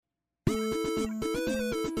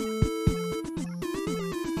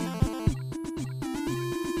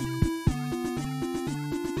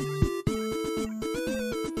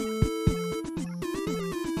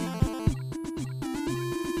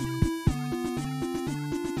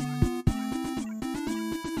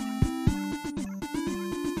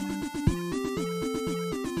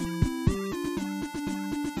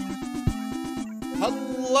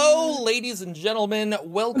Hello, ladies and gentlemen.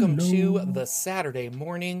 Welcome Hello. to the Saturday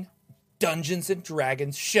morning Dungeons and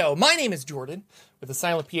Dragons show. My name is Jordan, with a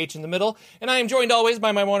silent PH in the middle, and I am joined always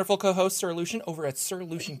by my wonderful co-host, Sir Lucian, over at Sir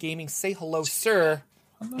Lucian Gaming. Say hello, sir.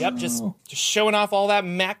 Hello. Yep, just showing off all that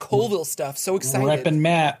Matt Colville stuff. So excited. Reppin'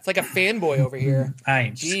 Matt. It's like a fanboy over here.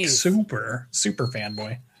 I'm Jeez. super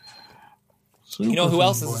fanboy. You know who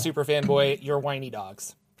else is a super fanboy? Your whiny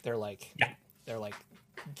dogs. They're like,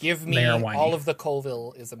 give me all of the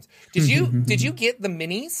Colville-isms. Did you get the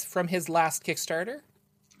minis from his last Kickstarter?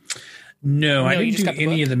 No, I didn't do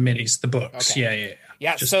any of the minis. The books. Okay.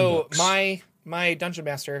 Yeah. Just so my dungeon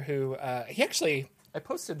master, who I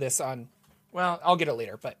posted this on. Well, I'll get it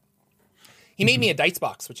later, but he made me a dice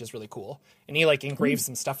box, which is really cool, and he like engraved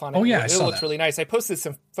some stuff on it. Oh yeah, it looks really nice. I posted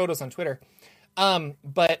some photos on Twitter.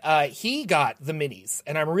 But he got the minis,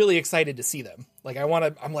 and I'm really excited to see them. Like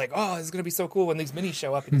I'm like, oh, this is gonna be so cool when these minis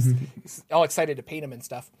show up, and he's all excited to paint them and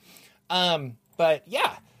stuff. But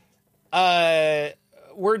yeah,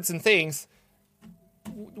 words and things.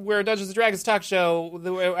 We're a Dungeons and Dragons talk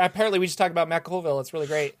show. Apparently, we just talk about Matt Colville. It's really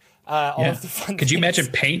great. All of the fun. Could you imagine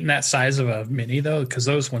painting that size of a mini though? Because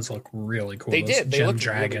those ones look really cool. They did. They look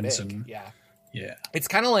dragons really big. and yeah. It's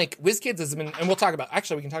kind of like WizKids has been, and we'll talk about.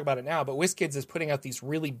 Actually, we can talk about it now. But WizKids is putting out these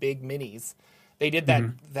really big minis. They did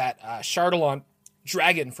that Chardalon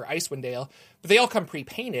dragon for Icewind Dale, but they all come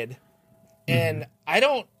pre-painted. And I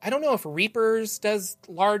don't know if Reapers does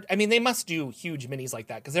large. I mean, they must do huge minis like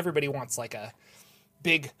that because everybody wants like a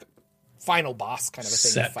big final boss kind of a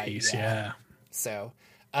thing set to fight. Piece, yeah. So,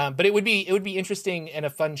 but it would be interesting and a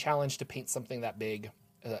fun challenge to paint something that big,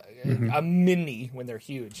 a mini when they're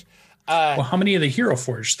huge. Well, how many of the Hero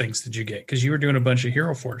Forge things did you get? Because you were doing a bunch of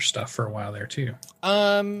Hero Forge stuff for a while there too.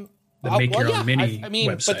 Make your own mini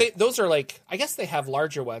website. But those are like, I guess they have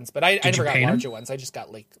larger ones, but I never got larger ones. I just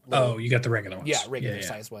got like you got the regular ones. Yeah, regular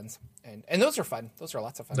size ones, and those are fun. Those are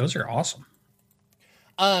lots of fun. Those are awesome.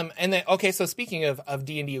 And then so speaking of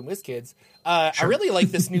D&D and WizKids, I really like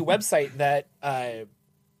this new website that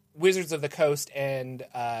Wizards of the Coast and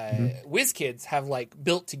WizKids have like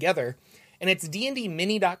built together. And it's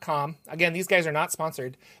dndmini.com. Again, these guys are not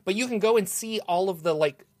sponsored, but you can go and see all of the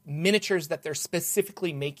like miniatures that they're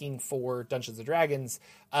specifically making for Dungeons and Dragons,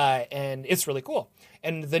 and it's really cool.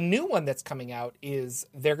 And the new one that's coming out is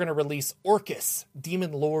they're going to release Orcus,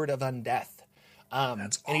 Demon Lord of Undeath. That's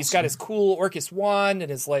awesome. And he's got his cool Orcus wand, and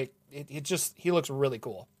his like he looks really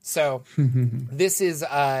cool. So this is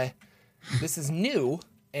new,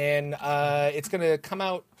 and it's going to come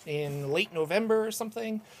out in late November or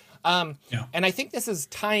something. And I think this is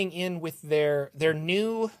tying in with their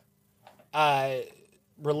new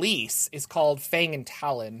release is called Fang and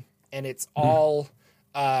Talon, and it's all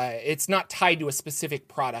it's not tied to a specific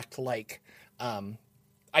product like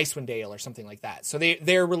Icewind Dale or something like that. So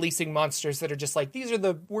they're releasing monsters that are just like,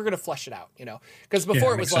 we're going to flesh it out, because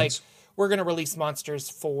before it was like, we're going to release monsters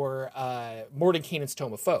for Mordenkainen's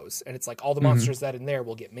Tome of Foes. And it's like all the monsters that in there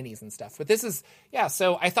will get minis and stuff. But this is,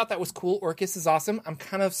 so I thought that was cool. Orcus is awesome. I'm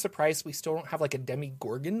kind of surprised we still don't have like a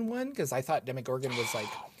Demigorgon one, because I thought Demigorgon was like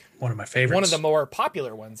one of my favorites. One of the more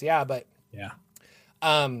popular ones. Yeah, but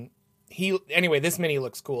this mini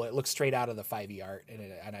looks cool. It looks straight out of the 5e art,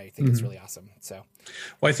 and I think it's really awesome. So,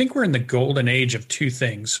 well, I think we're in the golden age of two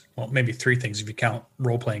things. Well, maybe three things if you count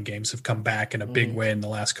role-playing games have come back in a big way in the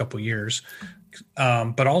last couple of years.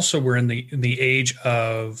 But also we're in the age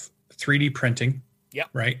of 3D printing. Yep.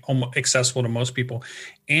 Right. Almost accessible to most people.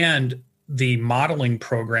 And the modeling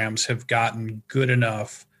programs have gotten good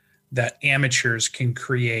enough that amateurs can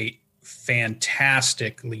create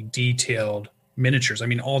fantastically detailed miniatures. I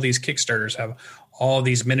mean, all these Kickstarters have all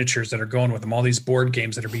these miniatures that are going with them. All these board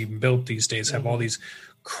games that are being built these days have all these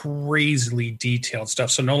crazily detailed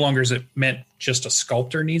stuff. So no longer is it meant just a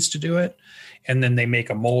sculptor needs to do it, and then they make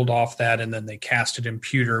a mold off that, and then they cast it in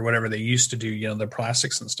pewter or whatever they used to do, the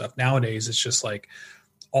plastics and stuff. Nowadays, it's just like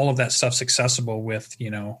all of that stuff's accessible with,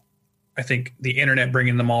 I think the internet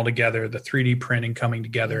bringing them all together, the 3D printing coming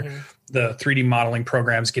together, the 3D modeling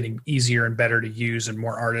programs getting easier and better to use, and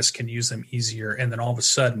more artists can use them easier. And then all of a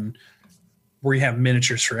sudden we have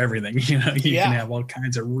miniatures for everything. You can have all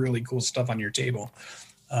kinds of really cool stuff on your table.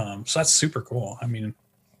 So that's super cool. I mean,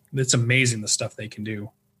 it's amazing the stuff they can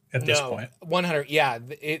do at this point. 100. Yeah.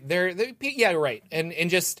 You're right. And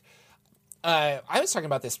just, I was talking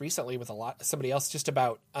about this recently with somebody else, just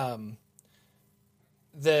about,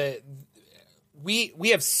 we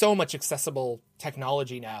have so much accessible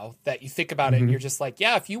technology now that you think about it and you're just like,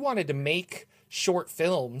 if you wanted to make short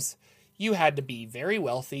films, you had to be very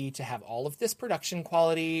wealthy to have all of this production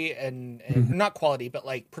quality and not quality, but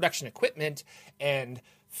like production equipment and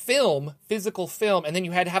physical film, and then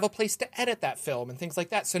you had to have a place to edit that film and things like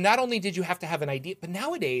that. So not only did you have to have an idea, but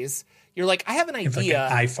nowadays you're like, I have an idea,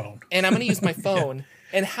 like an iPhone, and I'm going to use my phone. Yeah.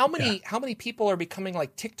 And how many people are becoming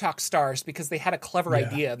like TikTok stars because they had a clever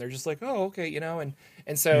idea and they're just like, oh, okay, you know,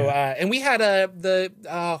 and so and we had I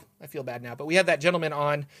feel bad now, but we had that gentleman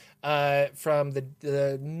on from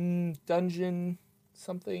the dungeon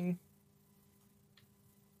something.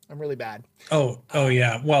 I'm really bad. Oh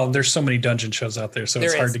yeah. Well, there's so many dungeon shows out there, so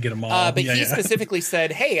it's hard to get them all. But he specifically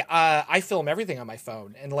said, "Hey, I film everything on my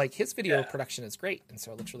phone, and like his video production is great, and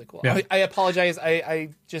so it looks really cool." Yeah. I apologize. I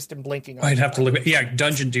just am blanking. I'd have to look.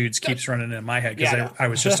 Dungeon Dudes keeps running in my head because I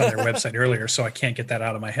was just on their website earlier, so I can't get that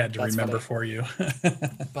out of my head to remember for you.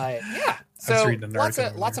 But yeah, so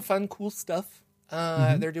lots of fun, cool stuff.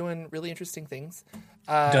 They're doing really interesting things.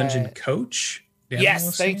 Dungeon Coach.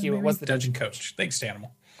 Yes, thank you. It was the Dungeon Coach. Thanks,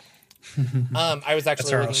 Danimal. I was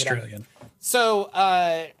actually looking Australian. So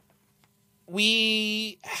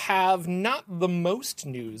we have not the most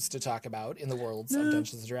news to talk about in the worlds of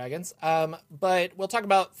Dungeons and Dragons, but we'll talk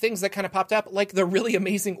about things that kind of popped up, like the really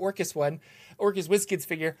amazing Orcus WizKids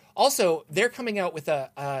figure. Also, they're coming out with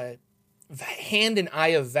a hand and eye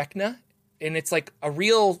of Vecna, and it's like a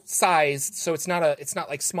real size, so it's not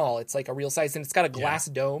like small. It's like a real size, and it's got a glass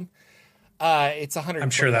dome. It's $100. I'm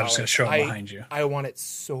sure that's going to show up behind you. I want it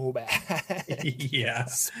so bad. Yeah.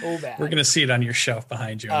 So bad. We're going to see it on your shelf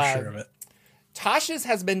behind you, I'm sure of it. Tasha's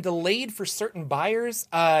has been delayed for certain buyers,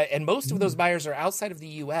 and most of those buyers are outside of the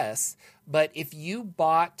U.S., but if you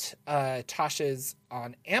bought Tasha's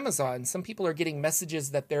on Amazon, some people are getting messages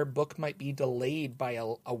that their book might be delayed by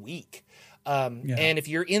a week. And if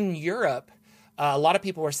you're in Europe, a lot of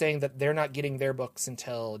people are saying that they're not getting their books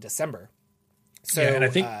until December. So, and I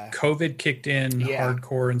think COVID kicked in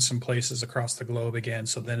hardcore in some places across the globe again.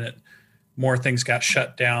 So then more things got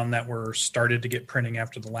shut down that were started to get printing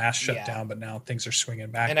after the last shutdown, but now things are swinging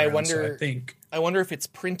back. And I wonder if it's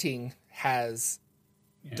printing has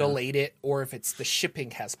delayed it or if it's the shipping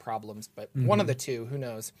has problems. But one of the two, who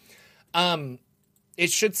knows? It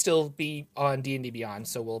should still be on D&D Beyond,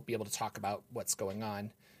 so we'll be able to talk about what's going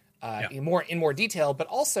on in more detail. But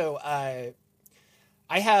also,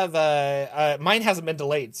 I have mine hasn't been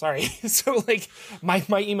delayed. Sorry. So like my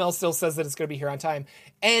email still says that it's going to be here on time.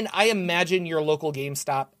 And I imagine your local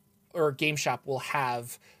GameStop or Game Shop will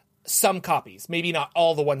have some copies, maybe not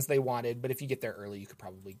all the ones they wanted, but if you get there early, you could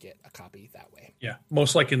probably get a copy that way. Yeah.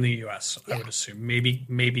 Most like in the US, I would assume.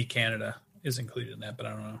 Maybe Canada is included in that, but I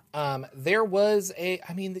don't know. There was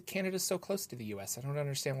Canada's so close to the US. I don't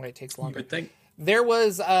understand why it takes longer. You would think. There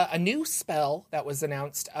was a new spell that was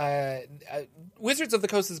announced. Wizards of the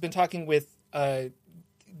Coast has been talking with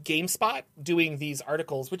GameSpot doing these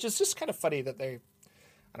articles, which is just kind of funny that I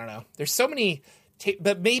don't know. There's so many,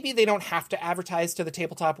 but maybe they don't have to advertise to the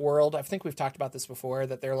tabletop world. I think we've talked about this before,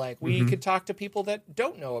 that they're like, we could talk to people that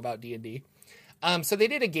don't know about D&D. So they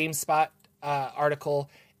did a GameSpot article,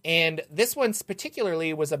 and this one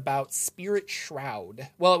particularly was about Spirit Shroud.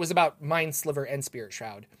 Well, it was about Mind Sliver and Spirit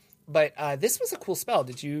Shroud. But this was a cool spell.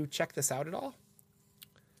 Did you check this out at all?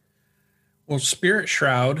 Well, Spirit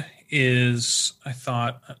Shroud is, I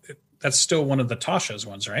thought, that's still one of the Tasha's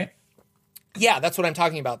ones, right? Yeah, that's what I'm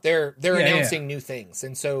talking about. They're announcing new things.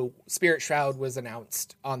 And so Spirit Shroud was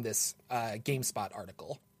announced on this GameSpot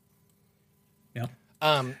article. Yeah.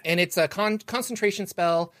 And it's a concentration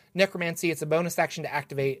spell, necromancy. It's a bonus action to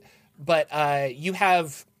activate. But you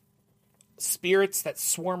have spirits that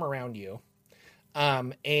swarm around you.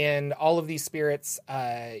 And all of these spirits,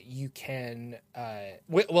 you can,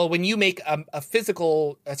 when you make a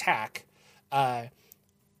physical attack, it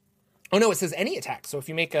says any attack. So if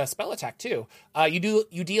you make a spell attack too,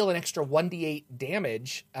 you deal an extra 1d8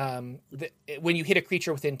 damage, when you hit a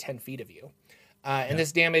creature within 10 feet of you. And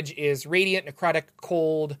this damage is radiant, necrotic,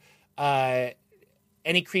 cold.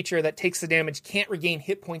 Any creature that takes the damage can't regain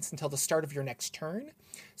hit points until the start of your next turn.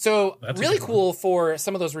 So that's really cool for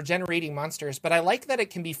some of those regenerating monsters, but I like that it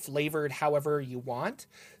can be flavored however you want.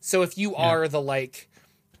 So if you are the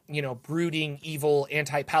brooding, evil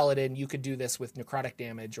anti-paladin, you could do this with necrotic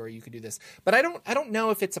damage, or you could do this. But I don't know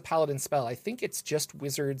if it's a paladin spell. I think it's just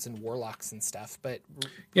wizards and warlocks and stuff. But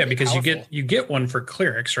really because powerful. you get one for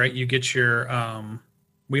clerics, right? You get your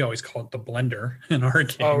we always call it the blender in our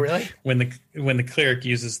game. Oh, really? When the cleric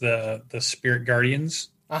uses the Spirit Guardians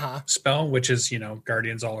spell, which is,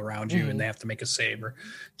 guardians all around you, and they have to make a save or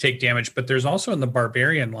take damage. But there's also in the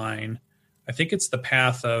barbarian line, I think it's the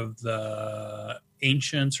Path of the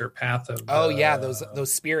Ancients or Path of. Oh yeah,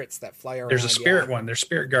 those spirits that fly around. There's a spirit one. There's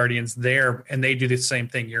spirit guardians there, and they do the same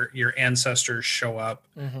thing. Your ancestors show up.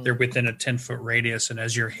 Mm-hmm. They're within a 10-foot radius, and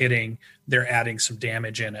as you're hitting, they're adding some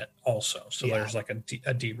damage in it also. So there's like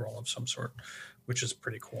a D roll of some sort, which is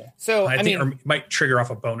pretty cool. So I think or might trigger off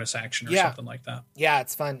a bonus action or something like that. Yeah,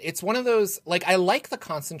 it's fun. It's one of those, like, I like the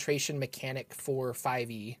concentration mechanic for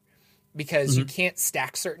 5e because you can't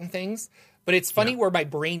stack certain things. But it's funny where my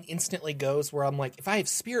brain instantly goes where I'm like, if I have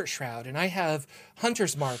Spirit Shroud and I have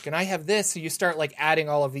Hunter's Mark and I have this, so you start like adding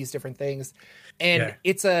all of these different things. And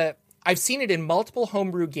I've seen it in multiple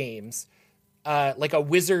homebrew games, like a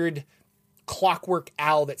wizard clockwork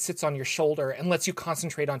owl that sits on your shoulder and lets you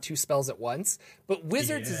concentrate on 2 spells at once. But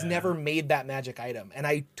Wizards has never made that magic item. And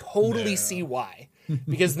I totally see why.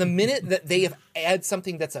 Because the minute that they have add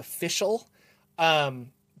something that's official,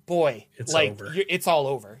 boy, it's like over. It's all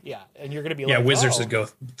over. Yeah. And you're going to be like, Wizards would go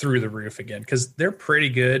through the roof again because they're pretty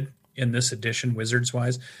good in this edition, Wizards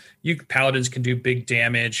wise. Paladins can do big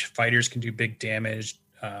damage, fighters can do big damage,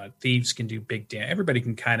 thieves can do big damage. Everybody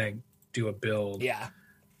can kind of do a build. Yeah.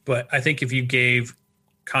 But I think if you gave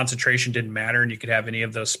concentration didn't matter and you could have any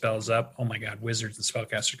of those spells up, oh my God, Wizards and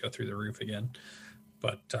spellcasters go through the roof again.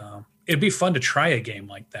 But it'd be fun to try a game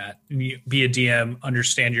like that. And you, be a DM,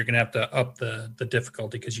 understand you're going to have to up the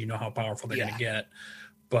difficulty because you know how powerful they're going to get.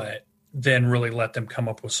 But then really let them come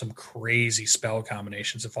up with some crazy spell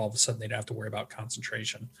combinations if all of a sudden they'd have to worry about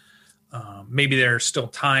concentration. Maybe they're still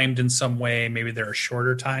timed in some way. Maybe they're a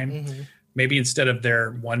shorter time. Mm-hmm. Maybe instead of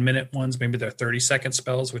their 1 minute ones, maybe they're 30-second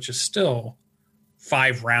spells, which is still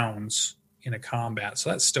 5 rounds in a combat.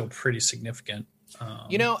 So that's still pretty significant.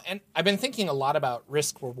 And I've been thinking a lot about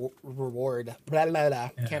reward. Blah, blah, blah.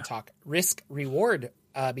 Can't talk. Risk reward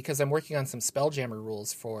because I'm working on some Spelljammer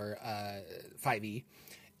rules for 5e.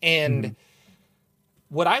 And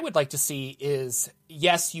what I would like to see is,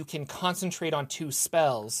 yes, you can concentrate on 2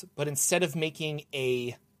 spells, but instead of making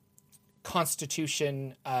a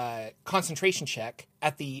concentration check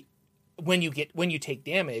at the when you take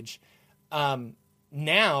damage,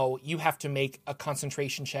 now you have to make a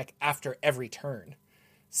concentration check after every turn.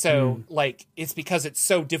 So like it's because it's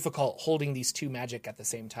so difficult holding these 2 magic at the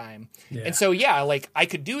same time. Yeah. And so like I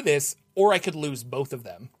could do this or I could lose both of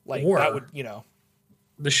them. Like that would,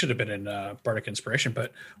 This should have been in Bardic Inspiration,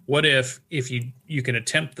 but what if you can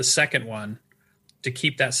attempt the second one. To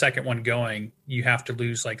keep that second one going, you have to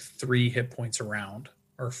lose like 3 hit points a round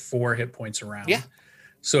or 4 hit points a round. Yeah.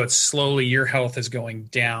 So it's slowly your health is going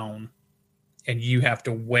down and you have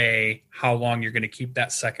to weigh how long you're going to keep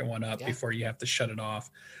that second one up before you have to shut it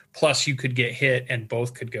off. Plus you could get hit and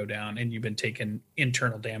both could go down and you've been taking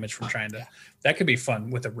internal damage from trying to, that could be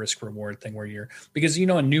fun with a risk reward thing where because in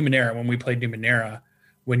Numenera, when we played Numenera,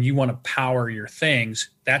 when you want to power your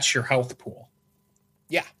things, that's your health pool.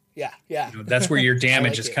 Yeah. Yeah. That's where your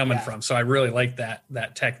damage is coming from. So I really like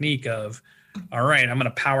that technique of, all right, I'm going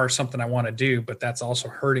to power something I want to do, but that's also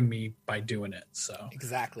hurting me by doing it. So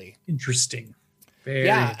exactly. Interesting. Very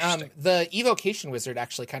interesting. The Evocation Wizard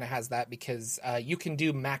actually kind of has that because you can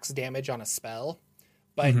do max damage on a spell,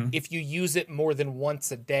 but if you use it more than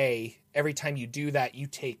once a day, every time you do that, you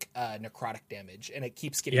take necrotic damage and it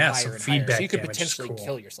keeps getting higher and higher. So you could potentially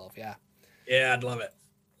kill yourself. Yeah. Yeah, I'd love it.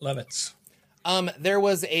 Love it. There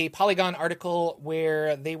was a Polygon article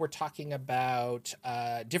where they were talking about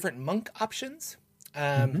different monk options.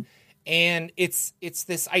 And it's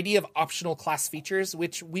this idea of optional class features,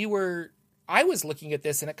 which I was looking at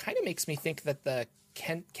this and it kind of makes me think that the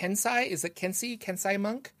Kensai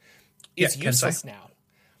monk is useless now.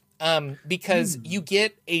 Because you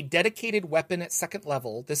get a dedicated weapon at 2nd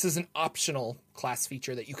level. This is an optional class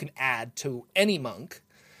feature that you can add to any monk.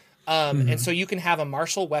 And so you can have a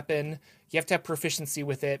martial weapon. You have to have proficiency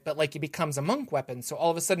with it, but like it becomes a monk weapon. So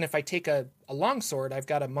all of a sudden, if I take a longsword, I've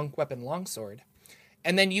got a monk weapon longsword.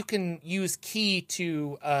 And then you can use key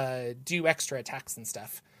to do extra attacks and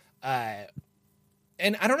stuff.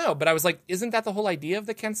 And I don't know, but I was like, isn't that the whole idea of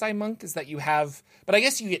the Kensai monk? Is that you have, but I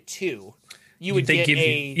guess you get 2. You would get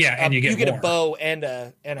and you get a bow and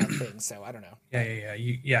a thing. So I don't know.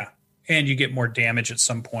 Yeah. And you get more damage at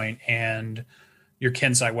some point, and your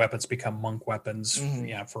Kensai weapons become monk weapons,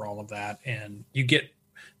 for all of that. And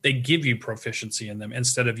they give you proficiency in them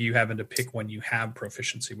instead of you having to pick one you have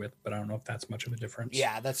proficiency with. But I don't know if that's much of a difference.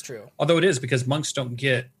 Yeah, that's true. Although it is, because monks don't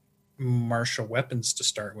get martial weapons to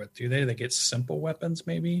start with, do they? They get simple weapons,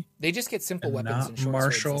 maybe? They just get simple weapons and short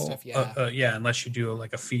martial swords and stuff, unless you do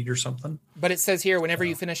like a feat or something. But it says here, whenever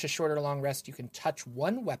you finish a short or long rest, you can touch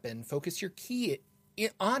one weapon, focus your key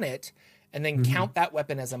on it, and then count that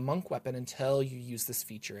weapon as a monk weapon until you use this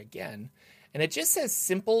feature again. and it just says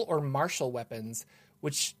simple or martial weapons,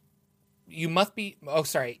 which you must be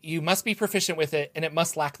proficient with it, and it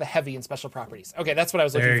must lack the heavy and special properties. Okay, that's what I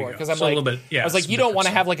was looking for, because I'm so like, a little bit, I was like, you don't want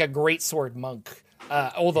to have like a great sword monk,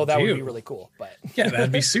 although that would be really cool. But yeah,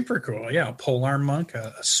 that'd be super cool. Yeah, polearm monk,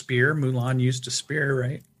 a spear. Mulan used a spear,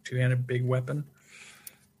 right? Two-handed big weapon.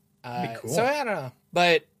 Cool. So I don't know,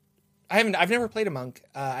 but I've never played a monk.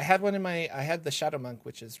 I had the Shadow Monk,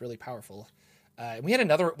 which is really powerful. We have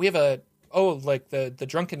the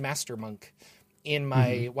Drunken Master Monk in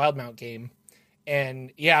my Wildmount game.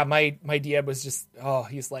 And yeah, my DM was just,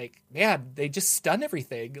 he's like, man, they just stun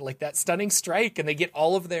everything, like that stunning strike, and they get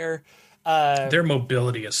all of their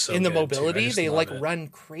mobility is so in the good mobility. too. They like run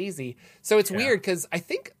crazy. So it's weird, because I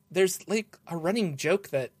think there's like a running joke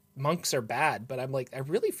that monks are bad, but I'm like, I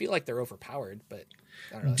really feel like they're overpowered, but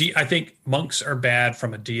I don't know. I think monks are bad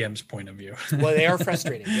from a DM's point of view. Well, they are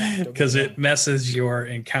frustrating, because it messes your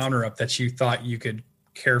encounter up that you thought you could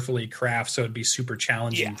carefully craft, so it'd be super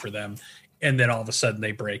challenging for them, and then all of a sudden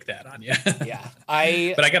they break that on you. Yeah,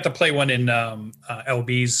 but I got to play one in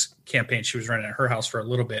LB's campaign. She was running at her house for a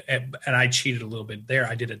little bit, and I cheated a little bit there.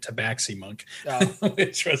 I did a Tabaxi monk,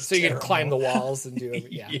 which was so you could climb the walls and do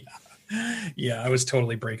it. Yeah, I was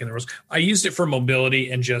totally breaking the rules. I used it for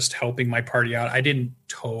mobility and just helping my party out. I didn't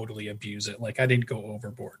totally abuse it. Like, I didn't go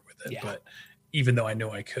overboard with it, but even though I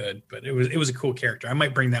know I could, but it was a cool character. I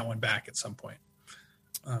might bring that one back at some point.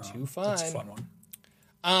 Too fun. That's a fun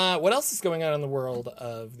one. What else is going on in the world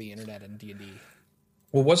of the internet and D&D?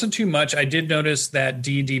 Well, wasn't too much. I did notice that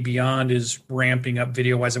D&D Beyond is ramping up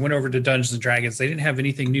video-wise. I went over to Dungeons & Dragons. They didn't have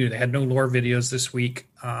anything new. They had no lore videos this week.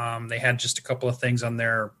 They had just a couple of things on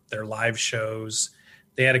their live shows.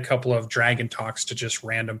 They had a couple of dragon talks to just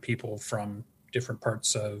random people from different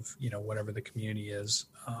parts of, whatever the community is.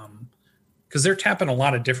 Because they're tapping a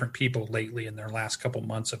lot of different people lately in their last couple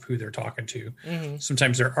months of who they're talking to. Mm-hmm.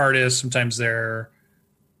 Sometimes they're artists. Sometimes they're,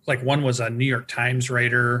 like, one was a New York Times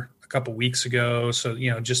writer couple weeks ago, so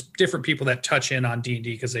just different people that touch in on D&D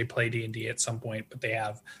because they play D&D at some point, but they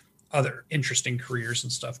have other interesting careers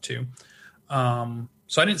and stuff too.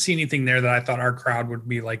 So I didn't see anything there that I thought our crowd would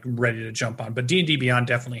be like ready to jump on, but D&D Beyond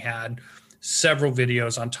definitely had several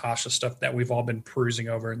videos on Tasha stuff that we've all been perusing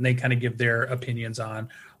over, and they kind of give their opinions on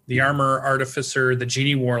the Armor Artificer, the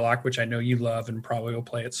Genie Warlock, which I know you love and probably will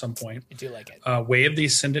play at some point. I do like it. Way of the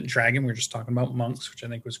Ascendant Dragon. We were just talking about monks, which I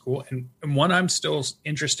think was cool. And one I'm still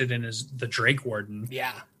interested in is the Drake Warden.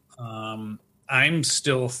 Yeah. I'm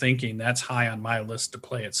still thinking that's high on my list to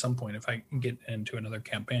play at some point if I can get into another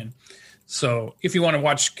campaign. So if you want to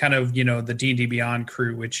watch kind of, the D&D Beyond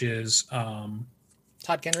crew, which is Todd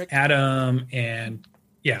Kenrick, Adam, and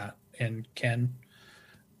Ken,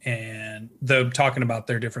 and they're talking about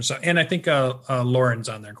their different stuff. And I think Lauren's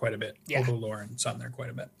on there quite a bit. Yeah. Lauren's on there quite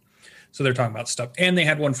a bit. So they're talking about stuff. And they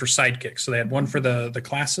had one for sidekicks. So they had one for the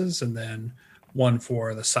classes and then one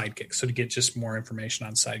for the sidekicks. So to get just more information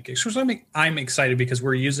on sidekicks. Which I'm excited because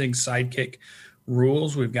we're using sidekick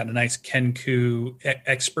rules. We've got a nice Kenku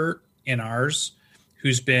expert in ours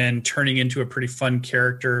who's been turning into a pretty fun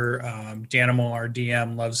character. Danimal, our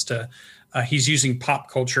DM, loves to he's using pop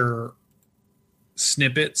culture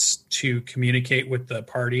snippets to communicate with the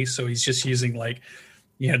party, so he's just using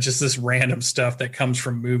just this random stuff that comes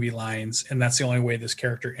from movie lines, and that's the only way this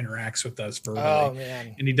character interacts with us verbally. Oh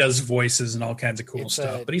man. And he does voices and all kinds of cool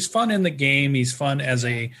stuff, but he's fun in the game. He's fun as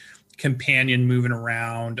a companion moving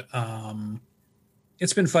around.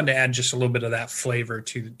 It's been fun to add just a little bit of that flavor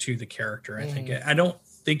to the character. I don't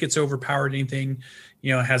think it's overpowered anything.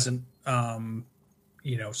 It hasn't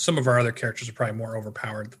some of our other characters are probably more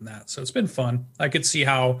overpowered than that. So it's been fun. I could see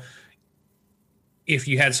how if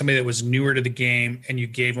you had somebody that was newer to the game and you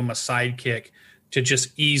gave them a sidekick to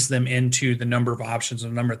just ease them into the number of options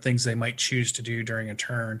and the number of things they might choose to do during a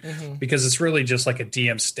turn, because it's really just like a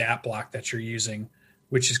DM stat block that you're using,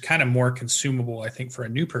 which is kind of more consumable, I think, for a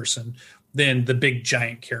new person than the big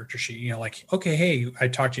giant character sheet. Okay, hey, I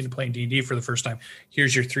talked to you into playing D&D for the first time.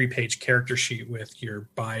 Here's your 3-page character sheet with your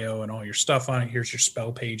bio and all your stuff on it. Here's your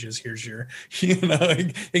spell pages. Here's your,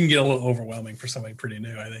 it can get a little overwhelming for somebody pretty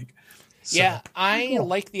new, I think. So, yeah, I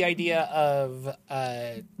like the idea of,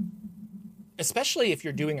 especially if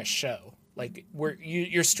you're doing a show, like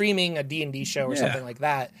you're streaming a D&D show or something like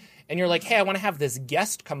that, and you're like, hey, I want to have this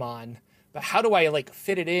guest come on, but how do I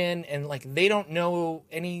fit it in? And they don't know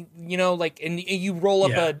any, and you roll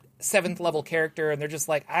up a 7th level character and they're just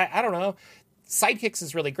like, I don't know. Sidekicks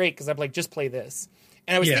is really great because I'm like, just play this.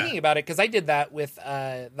 And I was thinking about it because I did that with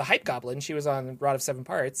the Hype Goblin. She was on Rod of 7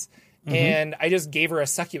 Parts. And I just gave her a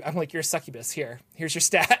succubus. I'm like, you're a succubus. Here's your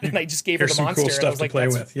stat. And I just gave her Here's the some monster. cool And I stuff was to like, play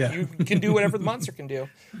with. Yeah. you can do whatever the monster can do.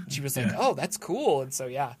 And she was like, oh, that's cool. And so,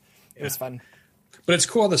 it was fun. But it's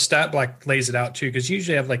cool the stat block lays it out too, because you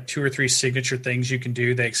usually have like 2 or 3 signature things you can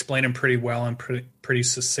do. They explain them pretty well and pretty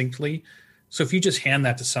succinctly. So if you just hand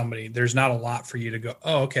that to somebody, there's not a lot for you to go,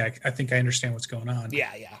 oh, okay, I think I understand what's going on.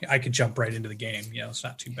 Yeah. I could jump right into the game. It's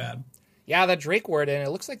not too bad. Yeah, that Drake ward, and it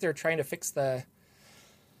looks like they're trying to fix the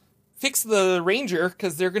Ranger,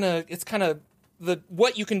 because it's kind of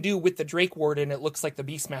what you can do with the Drake Warden. It looks like the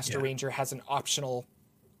Beastmaster Ranger has an optional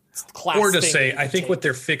class. Or to say, I think what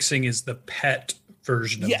they're fixing is the pet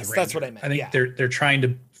version of the Ranger. Yes, that's what I meant. I think they're trying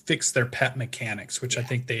to fix their pet mechanics, which I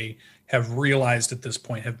think they have realized at this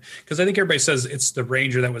point. Because I think everybody says it's the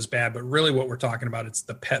Ranger that was bad, but really what we're talking about, it's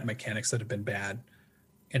the pet mechanics that have been bad.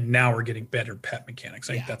 And now we're getting better pet mechanics.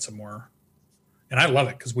 I think that's a more... And I love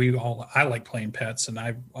it because I like playing pets, and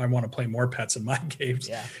I want to play more pets in my games.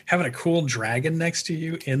 Yeah. Having a cool dragon next to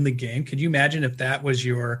you in the game. Could you imagine if that was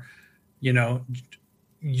your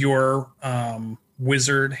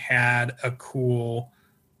wizard had a cool,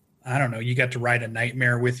 I don't know, you got to ride a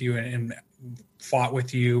nightmare with you and fought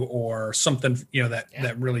with you, or something,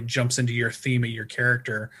 that really jumps into your theme of your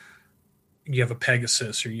character. You have a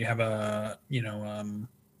Pegasus, or you have a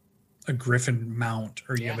griffin mount,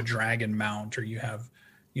 or you have a dragon mount, or you have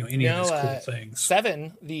any of these cool things.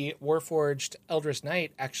 7, the Warforged Eldritch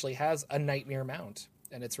Knight, actually has a nightmare mount,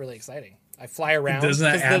 and it's really exciting. I fly around. Doesn't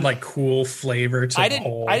that add like cool flavor to the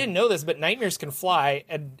whole? I didn't know this, but nightmares can fly,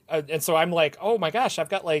 and so I'm like, oh my gosh, I've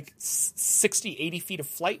got like 80 feet of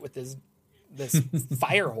flight with this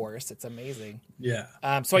fire horse. It's amazing. Yeah.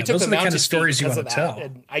 So I took those the are the kind mounted of stories feat you want to tell.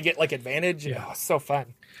 and I get like advantage. Yeah. Oh, so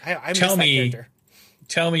fun. I miss that character.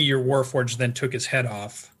 Tell me your Warforged then took his head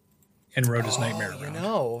off and rode his nightmare around.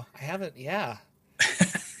 I haven't. Yeah.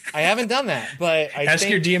 I haven't done that, but Ask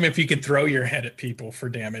your DM if you could throw your head at people for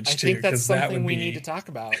damage too. I think that's something we need to talk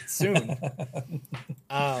about soon.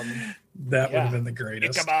 That would have been the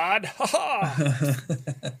greatest. Ichabod.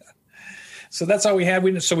 So that's all we had.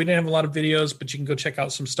 We didn't have a lot of videos, but you can go check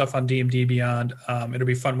out some stuff on D&D Beyond. It'll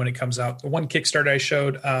be fun when it comes out. The one Kickstarter I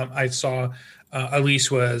showed, I saw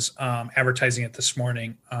Elise was advertising it this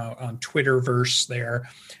morning on Twitterverse there.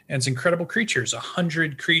 And it's Incredible Creatures,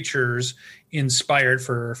 100 creatures inspired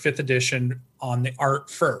for 5th edition on the art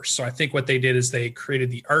first. So I think what they did is they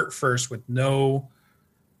created the art first with no...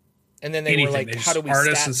 And then they were like, how do we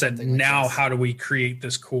artists and said, now like how do we create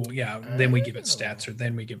this cool, then we give it stats, or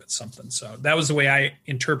then we give it something. So that was the way I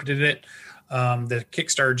interpreted it. The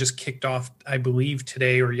Kickstarter just kicked off, I believe,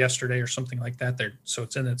 today or yesterday or something like that. So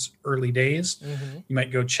it's in its early days. Mm-hmm. You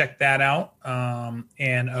might go check that out.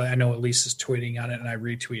 And I know Elise is tweeting on it, and I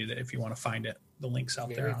retweeted it if you want to find it. The link's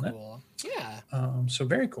out there on cool. It. Yeah. So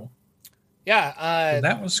very cool. Yeah, so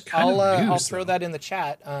that was kind of news. I'll throw that in the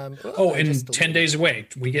chat. In 10 days away,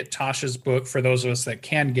 we get Tasha's book. For those of us that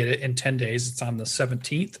can get it in 10 days, it's on the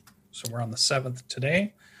 17th. So we're on the 7th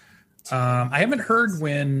today. I haven't heard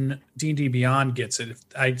when D&D Beyond gets it.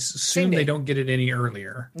 I assume they don't get it any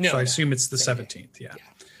earlier. So I assume it's the 17th. Yeah.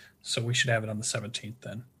 So we should have it on the 17th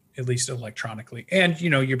then, at least electronically. And,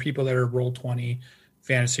 your people that are Roll20,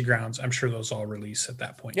 Fantasy Grounds, I'm sure those all release at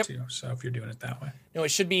that point too. So if you're doing it that way, no, it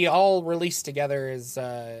should be all released together.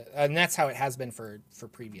 And that's how it has been for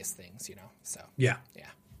previous things, So yeah.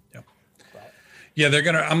 But,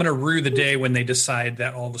 I'm gonna rue the day when they decide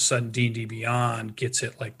that all of a sudden D&D Beyond gets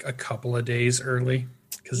it like a couple of days early,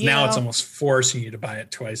 because now it's almost forcing you to buy it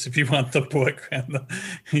twice if you want the book, and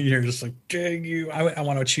you're just like, dang you! I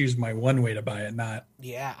want to choose my one way to buy it, not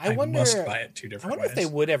I must buy it 2 different ways. I wonder if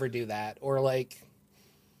they would ever do that, or like,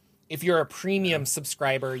 if you're a premium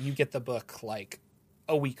subscriber, you get the book like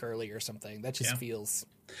a week early or something. That just feels...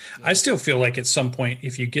 I still feel like at some point,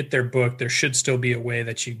 if you get their book, there should still be a way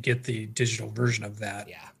that you get the digital version of that.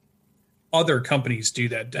 Yeah. Other companies do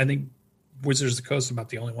that. I think Wizards of the Coast is about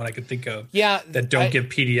the only one I could think of that don't give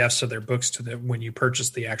PDFs of their books to them when you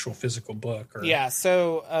purchase the actual physical book.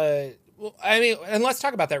 So, and let's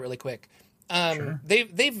talk about that really quick. Sure.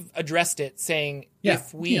 They've addressed it, saying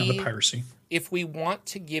the piracy. If we want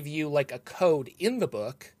to give you like a code in the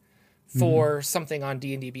book for something on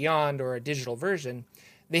D&D Beyond or a digital version,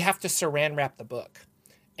 they have to saran wrap the book.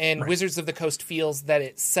 And Wizards of the Coast feels that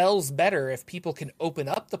it sells better if people can open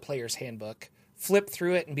up the player's handbook, flip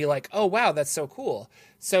through it, and be like, oh, wow, that's so cool.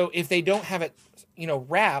 So if they don't have it,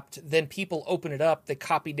 wrapped, then people open it up, they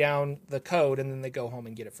copy down the code, and then they go home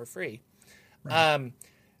and get it for free. Right.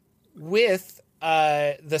 With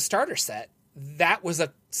the starter set, that was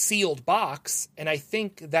a sealed box, and I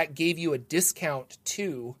think that gave you a discount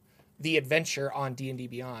to the adventure on D&D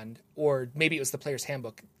Beyond, or maybe it was the player's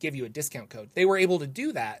handbook, give you a discount code. They were able to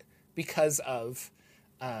do that because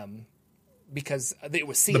it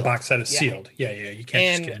was sealed. The box set is sealed. Yeah. You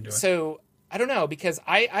can't just get into it. So I don't know, because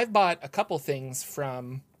I've bought a couple things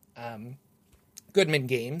from Goodman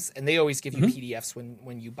Games, and they always give you PDFs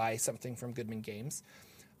when you buy something from Goodman Games.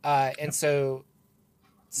 And so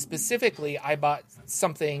specifically, I bought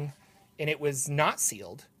something, and it was not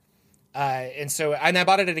sealed. And I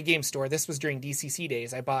bought it at a game store. This was during DCC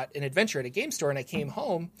days. I bought an adventure at a game store, and I came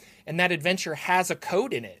home, and that adventure has a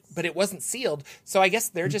code in it, but it wasn't sealed. So I guess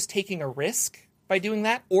they're just taking a risk by doing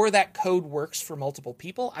that, or that code works for multiple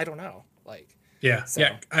people. I don't know.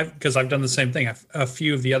 Because I've done the same thing. A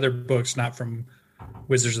few of the other books, not from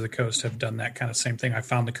Wizards of the Coast, have done that kind of same thing. I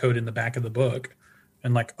found the code in the back of the book,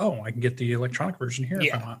 and I can get the electronic version here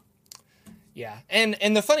if I want. Yeah,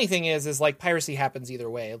 and the funny thing is like piracy happens either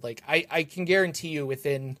way. Like I can guarantee you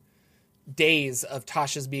within days of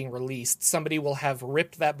Tasha's being released, somebody will have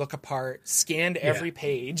ripped that book apart, scanned every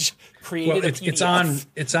page, created a PDF.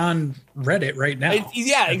 It's on Reddit right now.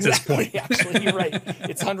 Exactly. Actually, you're right.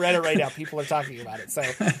 It's on Reddit right now. People are talking about it. So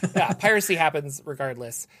yeah, piracy happens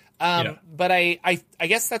regardless. But I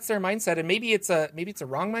guess that's their mindset, and maybe it's a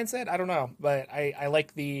wrong mindset. I don't know, but I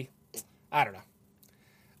like I don't know.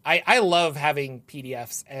 I love having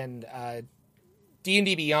PDFs, and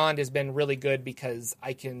D&D Beyond has been really good because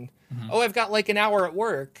I can, I've got like an hour at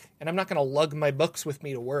work, and I'm not going to lug my books with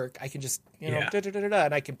me to work. I can just,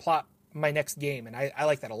 and I can plot my next game, and I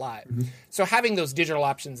like that a lot. So having those digital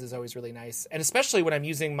options is always really nice, and especially when I'm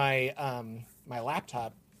using my my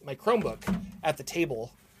laptop, my Chromebook at the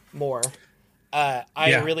table more.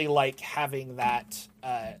 I really like having that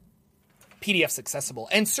PDFs accessible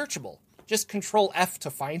and searchable. Just Control F to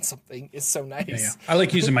find something is so nice. Yeah. I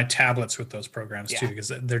like using my tablets with those programs too, because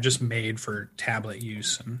they're just made for tablet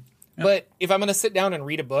use. But if I'm going to sit down and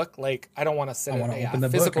read a book, like I don't want to sit open in the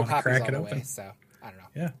physical book, copies all the way. So I don't know.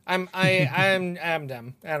 Yeah, I'm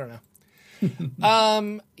dumb. I don't know.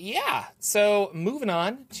 So moving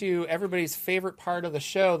on to everybody's favorite part of the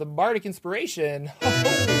show, the Bardic Inspiration.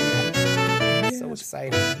 So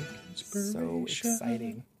exciting! So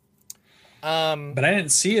exciting. But I didn't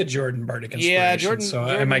see a Jordan Bardic Inspiration. Yeah, Jordan. So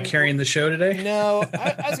am I carrying the show today? No,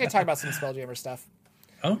 I was going to talk about some Spelljammer stuff.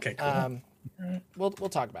 Okay, cool. We'll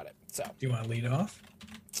talk about it. So, do you want to lead off?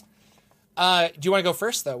 Do you want to go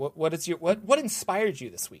first though? What inspired you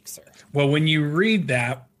this week, sir? Well, when you read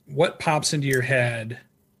that, what pops into your head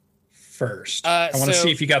first? I want to see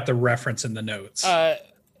if you got the reference in the notes.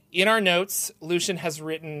 In our notes, Lucian has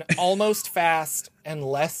written almost fast and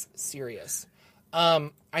less serious.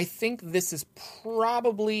 I think this is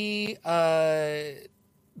probably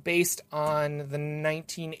based on the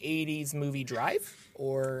 1980s movie Drive.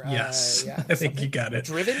 Or yes, I think you got it.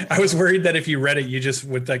 Driven. I was worried that if you read it, you just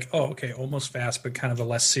would like, oh, okay, almost fast, but kind of a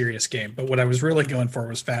less serious game. But what I was really going for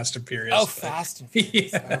was Fast and Furious. Oh, Fast and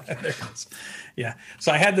Furious. Yeah.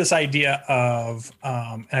 So I had this idea of,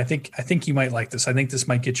 and I think you might like this. I think this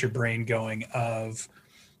might get your brain going. Of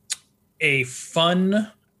a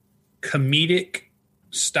fun comedic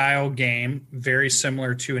style game, very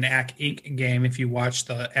similar to an AC Inc. game. If you watch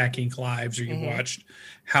the AC Inc. lives, or you watched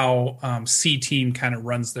how C Team kind of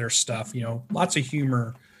runs their stuff, lots of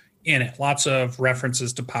humor in it, lots of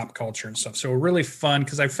references to pop culture and stuff. So really fun,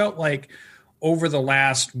 because I felt like over the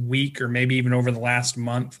last week, or maybe even over the last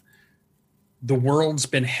month, the world's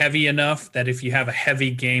been heavy enough that if you have a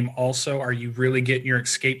heavy game also, are you really getting your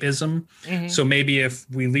escapism? So maybe if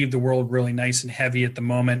we leave the world really nice and heavy at the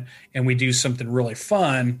moment and we do something really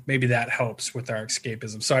fun, maybe that helps with our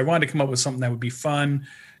escapism. So I wanted to come up with something that would be fun,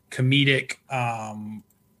 comedic,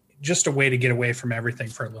 just a way to get away from everything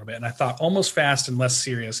for a little bit. And I thought almost fast and less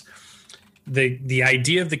serious. The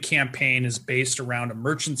idea of the campaign is based around a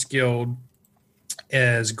merchant's guild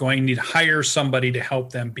is going to need to hire somebody to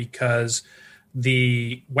help them, because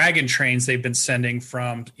the wagon trains they've been sending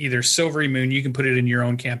from either Silvery Moon, you can put it in your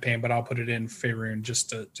own campaign, but I'll put it in Faerun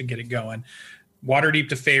just to get it going. Waterdeep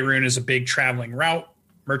to Faerun is a big traveling route.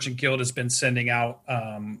 Merchant Guild has been sending out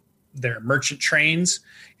their merchant trains,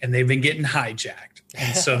 and they've been getting hijacked.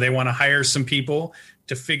 And so they want to hire some people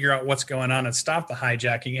to figure out what's going on and stop the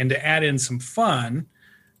hijacking. And to add in some fun,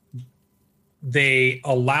 they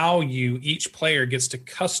allow you, each player gets to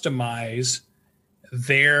customize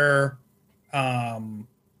their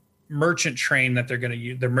merchant train that they're going to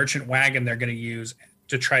use, their merchant wagon they're going to use,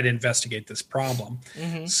 to try to investigate this problem.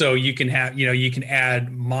 So you can have, you can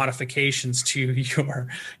add modifications to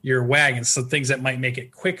your wagon. So things that might make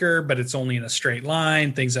it quicker, but it's only in a straight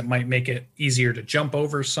line, things that might make it easier to jump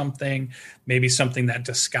over something, maybe something that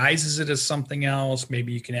disguises it as something else.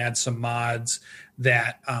 Maybe you can add some mods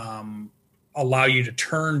that allow you to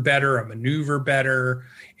turn better or maneuver better.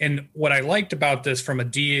 And what I liked about this from a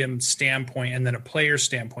DM standpoint and then a player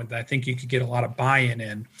standpoint that I think you could get a lot of buy-in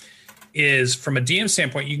in is from a DM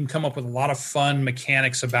standpoint, you can come up with a lot of fun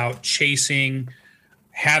mechanics about chasing,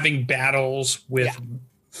 having battles with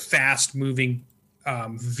fast moving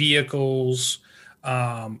vehicles,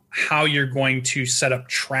 how you're going to set up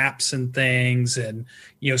traps and things. And,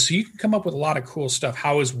 so you can come up with a lot of cool stuff.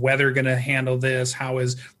 How is weather going to handle this? How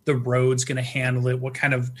is the roads going to handle it? What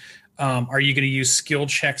kind of, are you going to use skill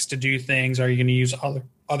checks to do things? Are you going to use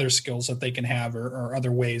other skills that they can have or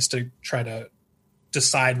other ways to try to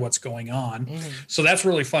decide what's going on? So that's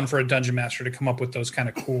really fun for a dungeon master to come up with those kind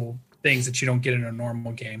of cool things that you don't get in a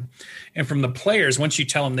normal game. And from the players, once you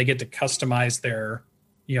tell them they get to customize their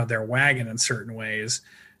wagon in certain ways,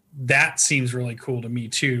 that seems really cool to me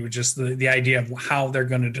too. Just the idea of how they're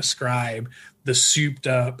going to describe the souped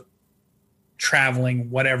up traveling,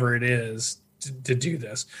 whatever it is, to do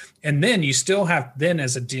this. And then you still have, then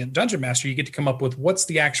as a dungeon master, you get to come up with what's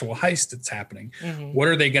the actual heist that's happening. What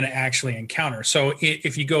are they going to actually encounter? So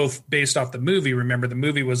if you go based off the movie, remember the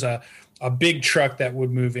movie was a big truck that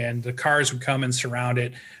would move in. The cars would come and surround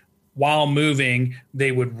it. While moving,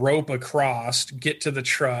 they would rope across, get to the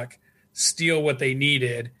truck, steal what they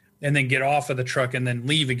needed, and then get off of the truck and then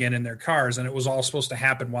leave again in their cars. And it was all supposed to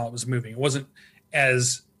happen while it was moving. It wasn't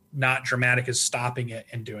as not dramatic as stopping it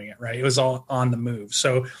and doing it, right? It was all on the move.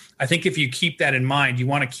 So I think if you keep that in mind, you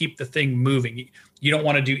want to keep the thing moving. You don't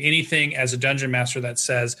want to do anything as a dungeon master that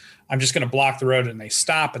says, I'm just going to block the road and they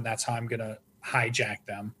stop and that's how I'm going to hijack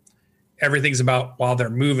them. Everything's about while they're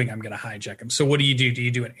moving, I'm going to hijack them. So what do? Do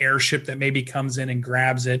you do an airship that maybe comes in and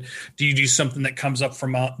grabs it? Do you do something that comes up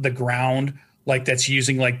from the ground, like that's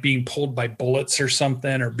using like being pulled by bullets or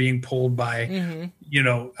something, or being pulled by,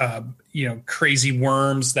 crazy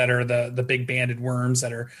worms that are the big banded worms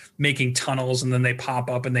that are making tunnels, and then they pop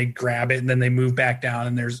up and they grab it and then they move back down,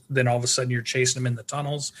 and then all of a sudden you're chasing them in the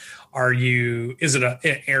tunnels. Is it an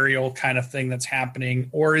aerial kind of thing that's happening,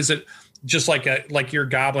 or is it just like your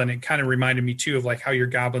goblin? It kind of reminded me too of like how your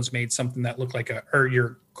goblins made something that looked like or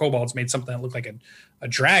your kobolds made something that looked like a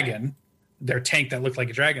dragon, their tank that looked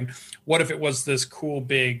like a dragon. What if it was this cool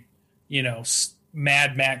big,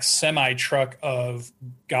 Mad Max semi truck of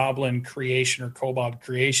goblin creation or kobold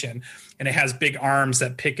creation, and it has big arms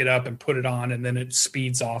that pick it up and put it on, and then it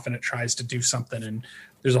speeds off and it tries to do something, and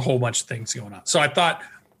there's a whole bunch of things going on. So I thought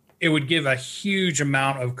it would give a huge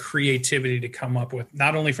amount of creativity to come up with,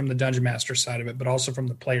 not only from the dungeon master side of it, but also from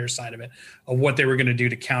the player side of it, of what they were going to do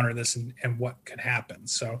to counter this and what could happen.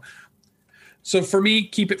 So for me,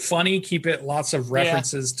 keep it funny, keep it lots of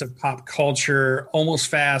references to pop culture, almost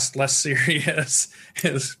fast, less serious,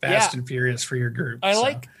 is fast and furious for your group.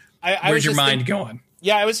 Where's your mind going?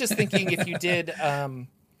 Yeah, I was just thinking if you did,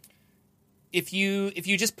 if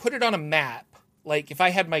you just put it on a map, like if I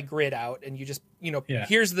had my grid out and you just,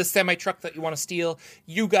 here's the semi truck that you want to steal,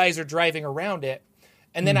 you guys are driving around it.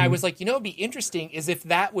 And then I was like, it'd be interesting is if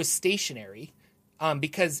that was stationary,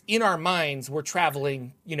 because in our minds we're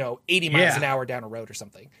traveling, 80 miles an hour down a road or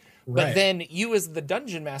something. Right. But then you as the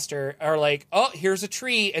dungeon master are like, oh, here's a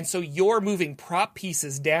tree. And so you're moving prop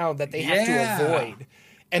pieces down that they have to avoid.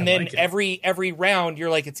 And then every round you're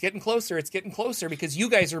like, it's getting closer because you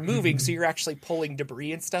guys are moving. So you're actually pulling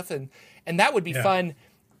debris and stuff. And that would be fun.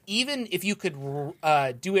 Even if you could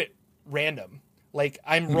do it random, like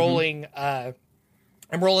I'm rolling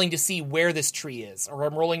to see where this tree is, or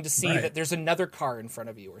I'm rolling to see that there's another car in front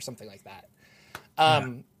of you or something like that.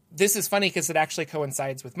 This is funny because it actually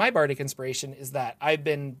coincides with my bardic inspiration, is that I've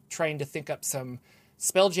been trying to think up some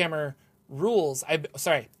Spelljammer rules. I've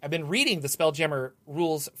been reading the Spelljammer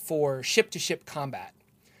rules for ship-to-ship combat.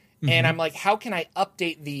 And I'm like, how can I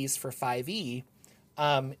update these for 5e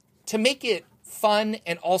to make it fun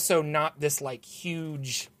and also not this like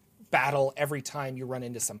huge battle every time you run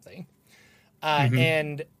into something?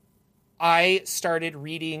 And I started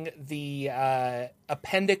reading the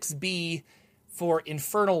Appendix B for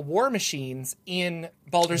Infernal War Machines in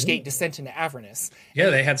Baldur's Gate Descent into Avernus. Yeah,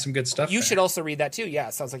 they had some good stuff. You should also read that too. Yeah,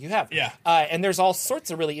 it sounds like you have. Yeah. And there's all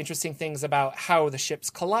sorts of really interesting things about how the ships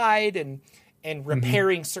collide and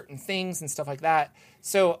repairing certain things and stuff like that.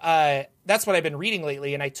 So that's what I've been reading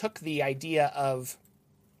lately. And I took the idea of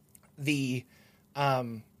the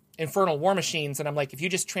Infernal War Machines, and I'm like, if you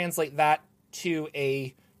just translate that to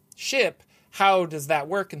a ship, how does that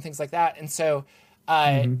work and things like that. And so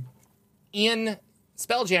in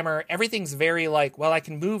Spelljammer, everything's very like, well, I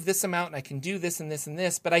can move this amount and I can do this and this and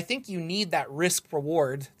this, but I think you need that risk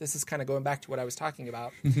reward. This is kind of going back to what I was talking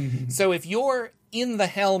about. So if you're in the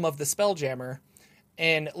helm of the Spelljammer,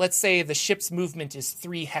 and let's say the ship's movement is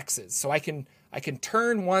 3 hexes, so I can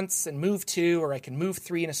turn once and move 2, or I can move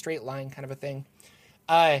 3 in a straight line, kind of a thing.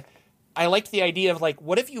 I liked the idea of like,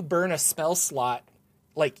 what if you burn a spell slot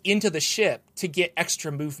like into the ship to get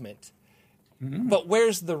extra movement? But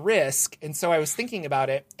where's the risk? And so I was thinking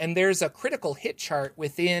about it, and there's a critical hit chart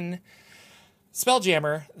within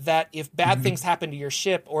Spelljammer that if bad things happen to your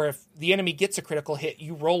ship, or if the enemy gets a critical hit,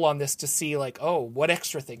 you roll on this to see like, oh, what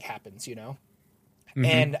extra thing happens, you know?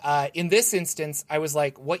 And in this instance, I was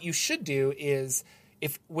like, what you should do is,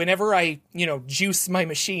 if whenever I, juice my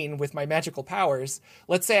machine with my magical powers,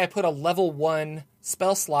 let's say I put a level 1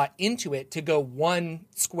 spell slot into it to go 1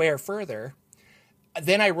 square further,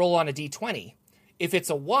 then I roll on a d20. If it's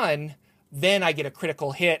a 1, then I get a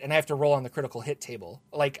critical hit, and I have to roll on the critical hit table.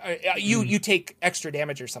 Like you take extra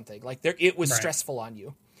damage or something. Like it was stressful on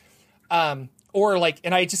you. Or like,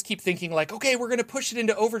 and I just keep thinking like, okay, we're gonna push it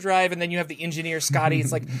into overdrive, and then you have the engineer Scotty.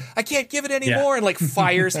 It's like, I can't give it anymore, and like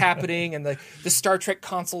fires happening, and the Star Trek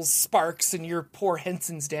console sparks, and your poor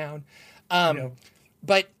Henson's down.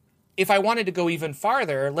 But if I wanted to go even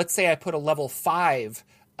farther, let's say I put a level 5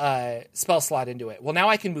 spell slot into it. Well, now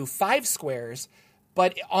I can move 5 squares,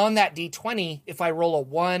 but on that d20, if I roll a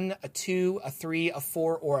 1, a 2, a 3, a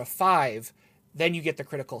 4, or a 5, then you get the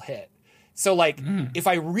critical hit. So like, if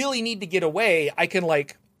I really need to get away, I can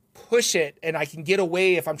like push it, and I can get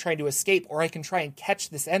away if I'm trying to escape, or I can try and catch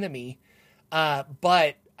this enemy.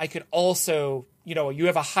 But I could also, you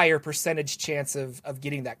have a higher percentage chance of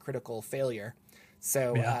getting that critical failure.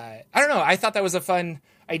 So I don't know. I thought that was a fun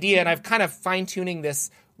idea, and I've kind of fine-tuning this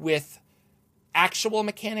with actual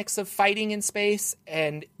mechanics of fighting in space,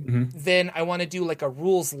 and then I want to do like a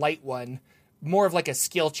rules light one, more of like a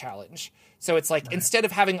skill challenge. So it's like, instead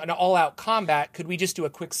of having an all-out combat, could we just do a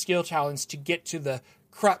quick skill challenge to get to the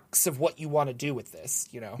crux of what you want to do with this,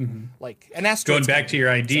 like an asteroid. Going back to your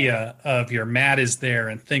idea of your mat is there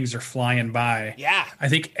and things are flying by. Yeah. I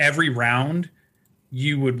think every round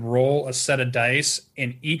you would roll a set of dice,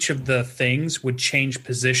 and each of the things would change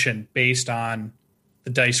position based on the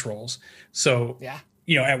dice rolls. So,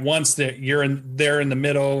 at once they're in the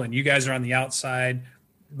middle and you guys are on the outside.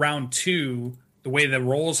 Round 2, the way the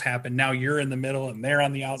rolls happen, now you're in the middle and they're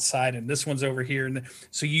on the outside, and this one's over here. And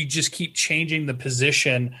so you just keep changing the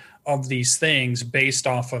position of these things based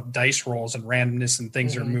off of dice rolls and randomness and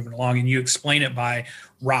things that are moving along. And you explain it by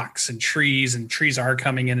rocks and trees are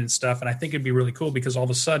coming in and stuff. And I think it'd be really cool, because all of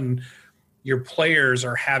a sudden your players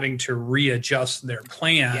are having to readjust their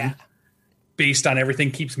plan based on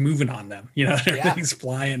everything keeps moving on them. Everything's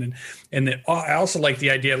flying. And I also like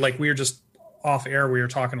the idea, like we were just off air, we were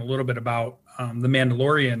talking a little bit about the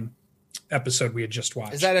Mandalorian episode we had just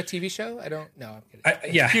watched. Is that a TV show? I don't know. I'm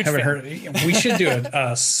kidding. I haven't heard it. We should do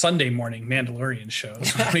a Sunday morning Mandalorian show.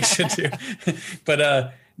 We should do.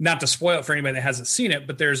 But not to spoil it for anybody that hasn't seen it,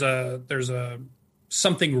 but there's a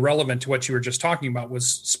something relevant to what you were just talking about, was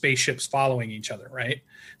spaceships following each other, right?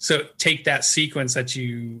 So take that sequence that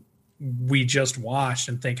we just watched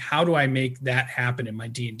and think, how do I make that happen in my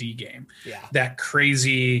D&D game? Yeah. That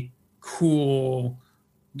crazy, cool,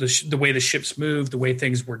 the way the ships moved, the way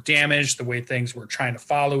things were damaged, the way things were trying to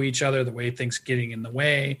follow each other, the way things getting in the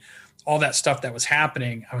way, all that stuff that was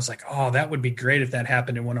happening. I was like, oh, that would be great if that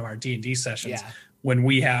happened in one of our D&D sessions when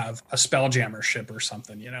we have a Spelljammer ship or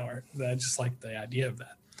something, or I just like the idea of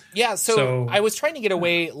that. Yeah. So I was trying to get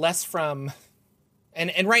away less from,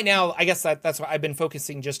 and right now, I guess that's why I've been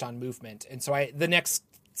focusing just on movement. And so the next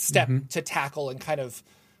step to tackle and kind of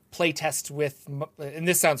play test with, and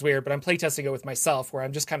this sounds weird, but I'm play testing it with myself, where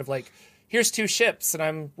I'm just kind of like, here's 2 ships and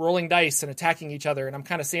I'm rolling dice and attacking each other. And I'm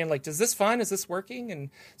kind of seeing like, is this fun? Is this working? And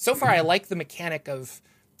so far I like the mechanic of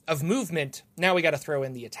movement. Now we got to throw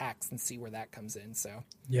in the attacks and see where that comes in. So,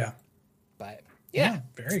 but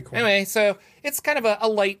very cool. Anyway, so it's kind of a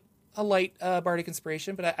light Bardic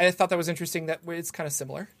inspiration, but I thought that was interesting that it's kind of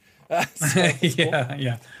similar. So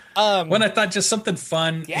When I thought just something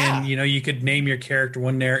fun, and you could name your character.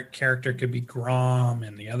 One character could be Grom,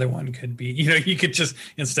 and the other one could be, you could just,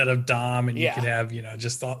 instead of Dom, and you could have,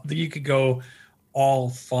 you could go all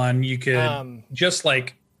fun. You could just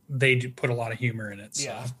like they put a lot of humor in it. So.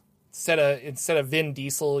 Yeah. Instead of Vin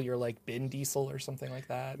Diesel, you're like Ben Diesel or something like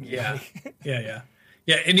that. Yeah,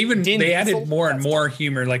 Yeah, and even they added more and more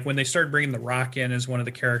humor. Like when they started bringing The Rock in as one of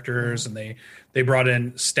the characters, and they brought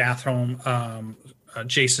in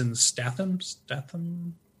Jason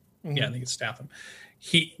Statham. Yeah, I think it's Statham.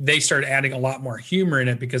 They started adding a lot more humor in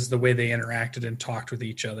it because of the way they interacted and talked with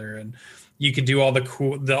each other, and you could do all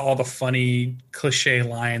the funny cliche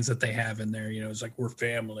lines that they have in there. It's like, we're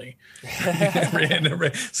family.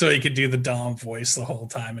 So you could do the Dom voice the whole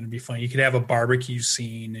time and it'd be funny. You could have a barbecue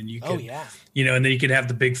scene, and you could, and then you could have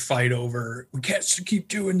the big fight over, we can't keep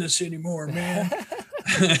doing this anymore, man.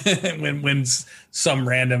 when some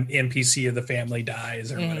random NPC of the family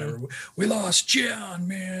dies or whatever, we lost John,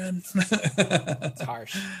 man. It's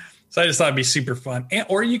harsh. So I just thought it'd be super fun.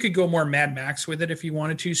 Or you could go more Mad Max with it if you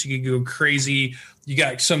wanted to. So you could go crazy. You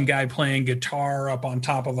got some guy playing guitar up on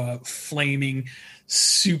top of a flaming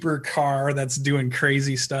supercar that's doing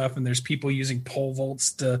crazy stuff. And there's people using pole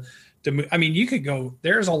vaults to move. I mean, you could go,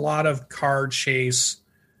 there's a lot of car chase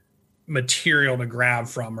material to grab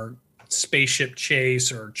from, or spaceship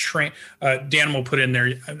chase, or train. Dan will put in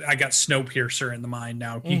there, I got Snowpiercer in the mind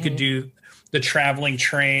now. You could do the traveling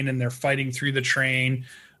train, and they're fighting through the train.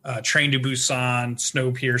 Train to Busan,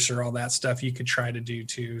 Snowpiercer, all that stuff you could try to do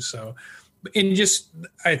too. So, and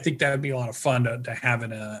I think that would be a lot of fun to have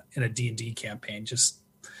in a D&D campaign. Just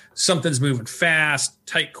something's moving fast,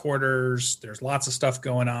 tight quarters. There's lots of stuff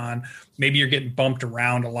going on. Maybe you're getting bumped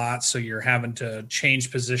around a lot, so you're having to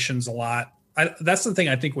change positions a lot. That's the thing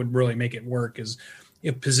I think would really make it work, is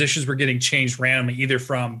if positions were getting changed randomly, either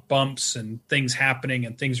from bumps and things happening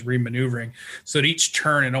and things remaneuvering. So at each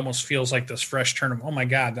turn, it almost feels like this fresh turn of, oh my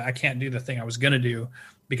God, I can't do the thing I was going to do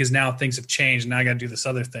because now things have changed. And now I got to do this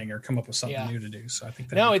other thing or come up with something new to do. So I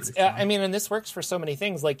think and this works for so many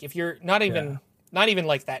things. Like if you're not even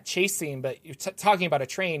like that chase scene, but you're talking about a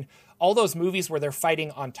train, all those movies where they're fighting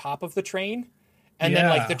on top of the train. And then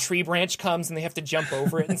like the tree branch comes and they have to jump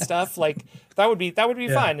over it and stuff. Like that would be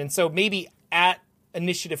fun. And so maybe at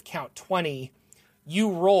initiative count 20,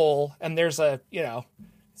 you roll and there's a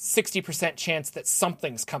 60% chance that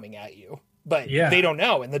something's coming at you, but they don't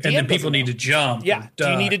know, and then people need to jump. Do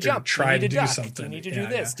you need to jump? Try to do something. Do you need to do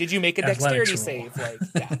this? Yeah. Did you make a dexterity save? Like,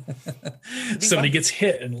 somebody gets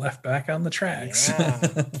hit and left back on the tracks.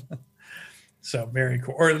 So very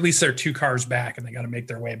cool. Or at least they're 2 cars back and they got to make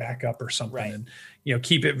their way back up or something, and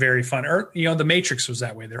keep it very fun. Or the Matrix was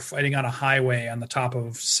that way. They're fighting on a highway on the top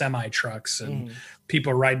of semi trucks, and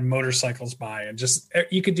people riding motorcycles by, and just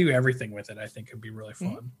you could do everything with it. I think it'd be really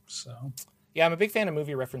fun. So yeah, I'm a big fan of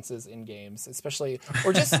movie references in games, especially,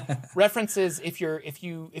 or just references. If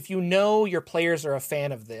you know your players are a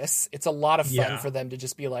fan of this, it's a lot of fun for them to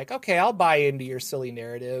just be like, okay, I'll buy into your silly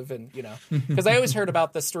narrative, and because I always heard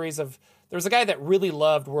about the stories of, there was a guy that really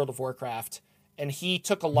loved World of Warcraft, and he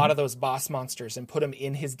took a lot of those boss monsters and put them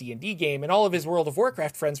in his D&D game, and all of his World of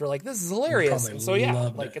Warcraft friends were like, "This is hilarious!" And so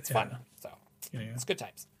it's fun. So it's good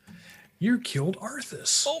times. You killed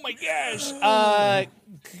Arthas. Oh my gosh!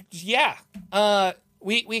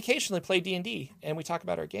 We occasionally play D&D, and we talk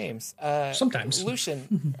about our games. Sometimes.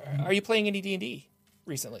 Lucian, are you playing any D&D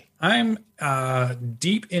recently? I'm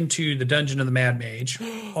deep into the Dungeon of the Mad Mage,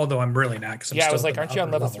 although I'm really not. Cause I was like, aren't you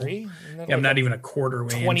on level 3? Yeah, I'm not even a quarter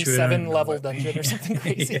way 27 level dungeon or something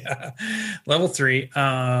crazy. Level 3.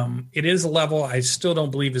 It is a level I still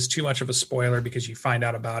don't believe is too much of a spoiler, because you find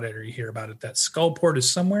out about it or you hear about it that Skullport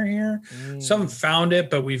is somewhere here. Some found it,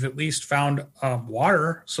 but we've at least found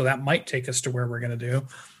water, so that might take us to where we're going to do.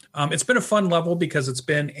 It's been a fun level because it's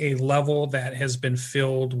been a level that has been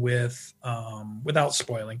filled with, without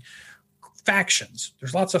spoiling, factions.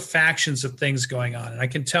 There's lots of factions of things going on. And I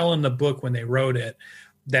can tell in the book when they wrote it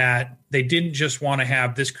that they didn't just want to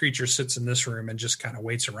have this creature sits in this room and just kind of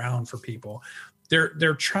waits around for people.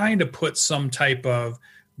 They're trying to put some type of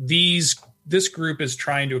this group is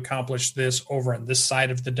trying to accomplish this over on this side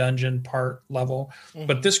of the dungeon part level,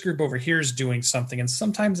 but this group over here is doing something, and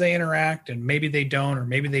sometimes they interact, and maybe they don't, or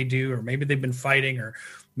maybe they do, or maybe they've been fighting, or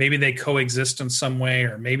maybe they coexist in some way,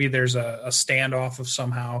 or maybe there's a standoff of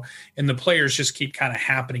somehow, and the players just keep kind of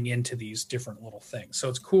happening into these different little things. So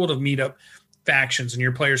it's cool to meet up factions, and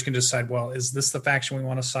your players can decide, well, is this the faction we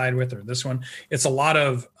want to side with, or this one? It's a lot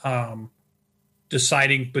of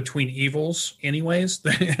deciding between evils anyways.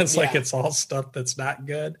 It's like it's all stuff that's not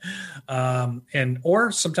good.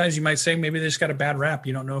 Or sometimes you might say maybe they just got a bad rap.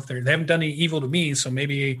 You don't know if they haven't done any evil to me, so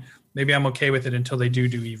maybe I'm okay with it until they do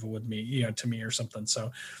evil with me, to me or something.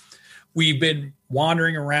 So we've been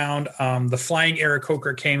wandering around. The flying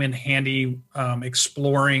Aarakocra came in handy,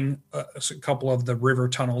 exploring a couple of the river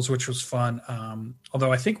tunnels, which was fun.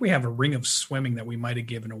 Although I think we have a ring of swimming that we might have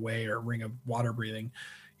given away, or a ring of water breathing,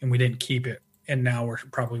 and we didn't keep it. And now we're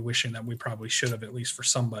probably wishing that we probably should have, at least for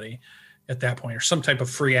somebody at that point, or some type of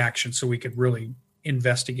free action so we could really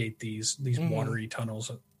investigate these watery tunnels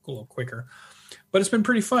a little quicker. But it's been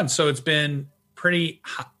pretty fun. So it's been pretty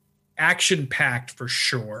action packed for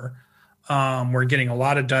sure. We're getting a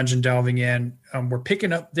lot of dungeon delving in. We're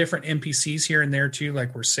picking up different NPCs here and there too.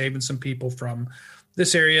 Like we're saving some people from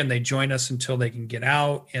this area and they join us until they can get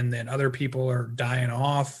out. And then other people are dying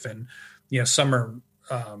off. And, some are,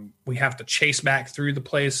 we have to chase back through the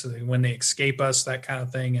place when they escape us, that kind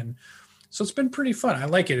of thing. And so it's been pretty fun. I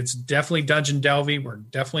like it. It's definitely dungeon delving. We're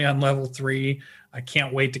definitely on level 3. I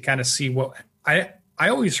can't wait to kind of see what I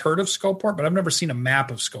always heard of Skullport, but I've never seen a map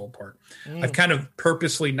of Skullport. I've kind of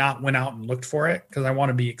purposely not went out and looked for it because I want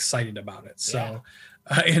to be excited about it. So,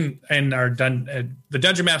 and our the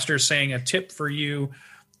Dungeon Master is saying a tip for you: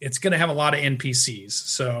 it's going to have a lot of NPCs.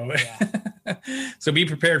 So, so be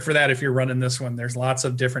prepared for that if you're running this one. There's lots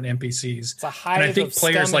of different NPCs, it's a hive and I think of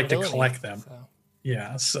players like ability, to collect them. So.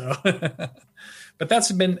 Yeah, so. But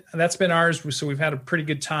that's been ours. So we've had a pretty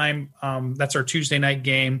good time. That's our Tuesday night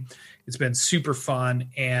game. It's been super fun,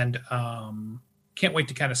 and can't wait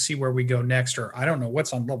to kind of see where we go next. Or I don't know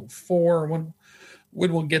what's on level 4 when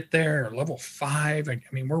we'll get there, or level 5. I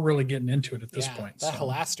mean, we're really getting into it at this point. That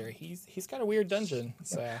Halaster, he's got a weird dungeon.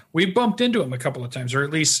 So we bumped into him a couple of times, or at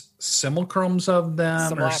least simulacrums of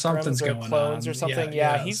them, or something's going clones on, or something.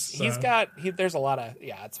 He's got. There's a lot of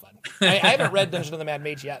it's fun. I haven't read Dungeon of the Mad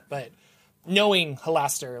Mage yet, but knowing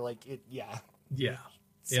Halaster, like it,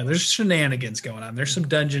 there's shenanigans going on. There's some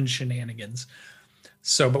dungeon shenanigans.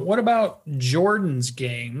 So, but what about Jordan's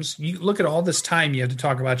games? You look at all this time you have to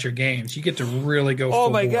talk about your games. You get to really go. Oh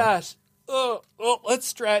my gosh! Oh, let's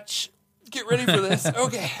stretch. Get ready for this.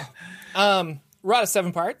 Okay. We're out of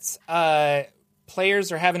 7 parts.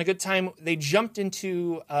 Players are having a good time. They jumped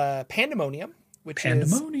into Pandemonium, which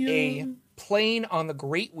is a plane on the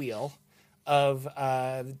Great Wheel of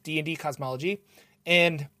D&D cosmology,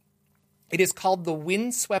 and it is called the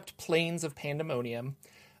Windswept Plains of Pandemonium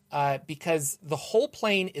because the whole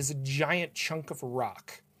plane is a giant chunk of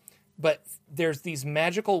rock, but there's these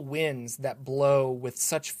magical winds that blow with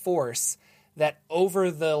such force that over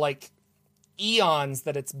the eons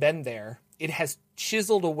that it's been there, it has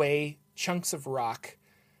chiseled away chunks of rock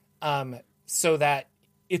so that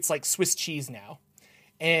it's like Swiss cheese now.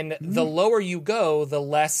 And the lower you go, the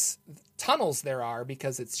less tunnels there are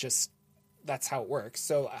because it's just, that's how it works.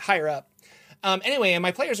 So higher up. Anyway, and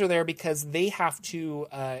my players are there because they have to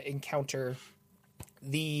encounter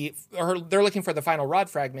they're looking for the final rod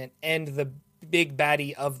fragment, and the big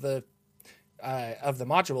baddie of the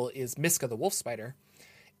module is Miska the wolf spider.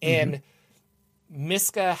 And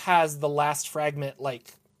Miska has the last fragment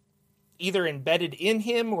either embedded in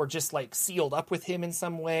him or just sealed up with him in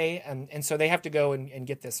some way. And so they have to go and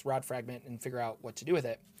get this rod fragment and figure out what to do with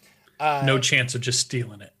it. No chance of just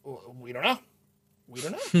stealing it. We don't know.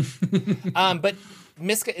 But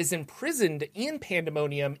Miska is imprisoned in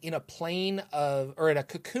Pandemonium in a plane or in a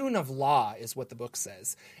cocoon of law is what the book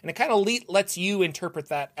says. And it kind of lets you interpret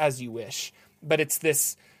that as you wish. But it's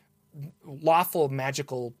this lawful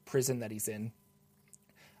magical prison that he's in.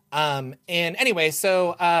 And anyway,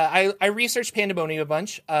 so I researched Pandemonium a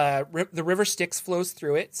bunch. The river Styx flows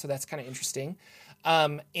through it, so that's kind of interesting.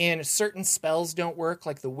 And certain spells don't work,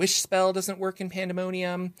 like the wish spell doesn't work in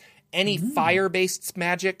Pandemonium. Any fire-based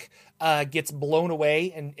magic gets blown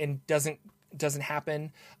away and doesn't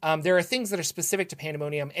happen. There are things that are specific to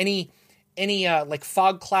Pandemonium. Any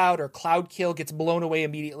fog cloud or cloud kill gets blown away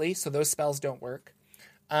immediately, so those spells don't work.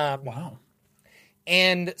 Wow.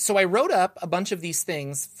 And so I wrote up a bunch of these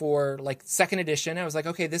things for 2nd edition. I was like,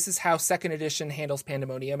 okay, this is how 2nd edition handles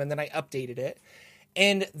Pandemonium, and then I updated it.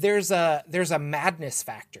 And there's a madness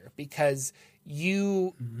factor because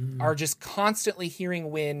you are just constantly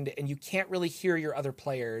hearing wind and you can't really hear your other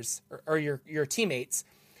players or your teammates.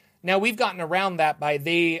 Now we've gotten around that by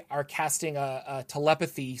they are casting a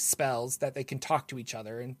telepathy spells that they can talk to each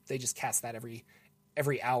other, and they just cast that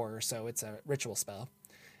every hour or so. It's a ritual spell.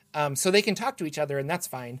 So they can talk to each other, and that's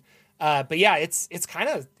fine. But yeah, it's kind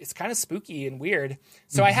of spooky and weird.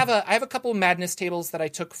 So I have a couple of madness tables that I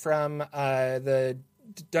took from the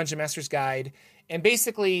Dungeon Master's Guide, and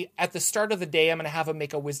basically at the start of the day, I'm going to have them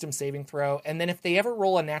make a wisdom saving throw, and then if they ever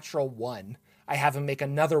roll a natural 1, I have them make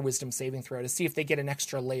another wisdom saving throw to see if they get an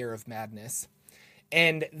extra layer of madness.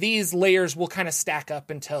 And these layers will kind of stack up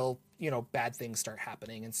until bad things start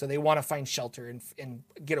happening, and so they want to find shelter and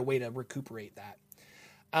get a way to recuperate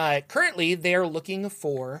that. Currently, they're looking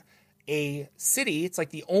for a city. It's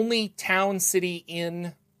the only town city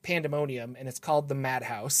in Pandemonium, and it's called the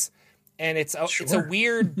Madhouse. And it's a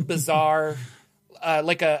weird, bizarre,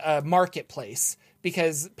 a marketplace,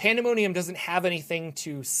 because Pandemonium doesn't have anything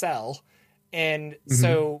to sell. And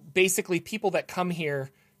so basically people that come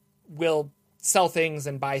here will sell things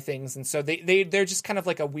and buy things. And so they're just kind of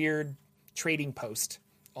like a weird trading post.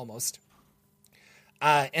 almost.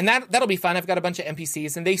 And that'll be fun. I've got a bunch of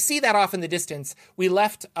NPCs, and they see that off in the distance. We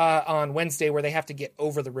left on Wednesday where they have to get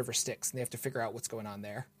over the River Styx, and they have to figure out what's going on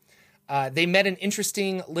there. They met an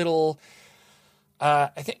interesting little,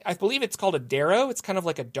 I believe it's called a Darrow. It's kind of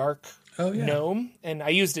like a dark gnome, and I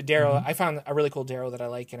used a Darrow. I found a really cool Darrow that I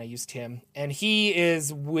like, and I used him. And he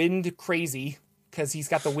is wind crazy because he's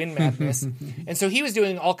got the wind madness. And so he was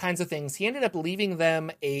doing all kinds of things. He ended up leaving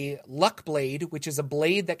them a luck blade, which is a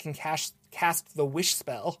blade that can cast the wish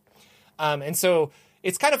spell. And so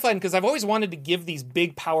it's kind of fun because I've always wanted to give these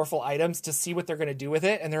big, powerful items to see what they're going to do with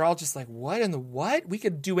it. And they're all just like, what in the what? We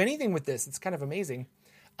could do anything with this. It's kind of amazing.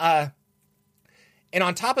 And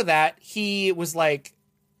on top of that, he was like,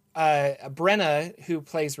 Brenna, who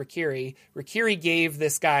plays Rikiri gave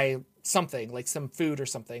this guy something, like some food or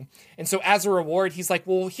something. And so as a reward, he's like,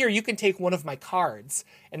 well, here, you can take one of my cards.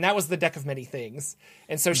 And that was the deck of many things.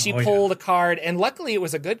 And so she pulled a card, and luckily it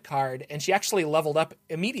was a good card, and she actually leveled up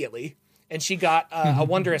immediately. And she got a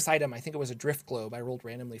wondrous item. I think it was a drift globe. I rolled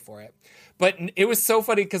randomly for it. But it was so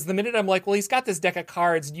funny because the minute I'm like, well, he's got this deck of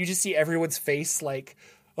cards, and you just see everyone's face like,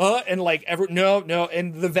 and like, no.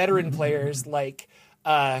 And the veteran players like,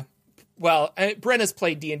 Brenna's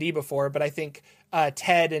played D&D before, but I think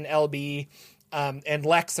Ted and LB and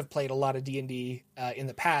Lex have played a lot of D&D in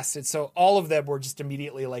the past. And so all of them were just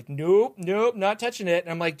immediately like, nope, not touching it.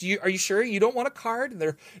 And I'm like, are you sure you don't want a card? And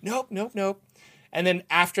they're, nope. And then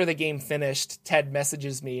after the game finished, Ted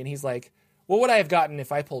messages me and he's like, what would I have gotten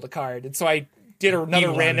if I pulled a card? And so I did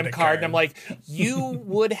another random card, and I'm like, you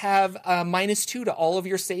would have -2 to all of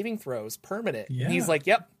your saving throws, permanent. Yeah. And he's like,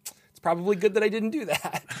 yep, it's probably good that I didn't do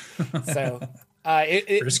that. So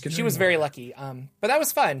she was very lucky. But that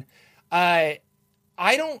was fun. And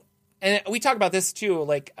we talk about this too,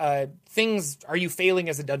 like things, are you failing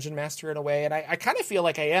as a dungeon master in a way? And I kind of feel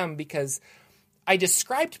like I am, because I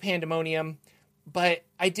described Pandemonium, but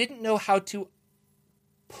I didn't know how to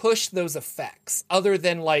push those effects other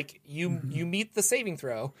than like you meet the saving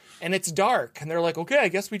throw and it's dark and they're like, okay, I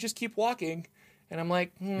guess we just keep walking. And I'm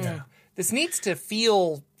like, this needs to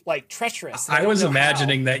feel like treacherous. I was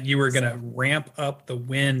imagining that you were going to ramp up the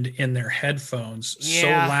wind in their headphones so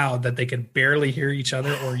loud that they could barely hear each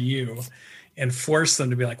other or you, and force them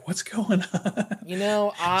to be like, what's going on?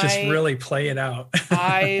 Just really play it out.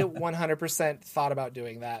 I 100% thought about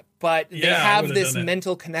doing that, but they have this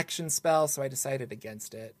mental connection spell, so I decided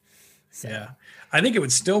against it. So. Yeah. I think it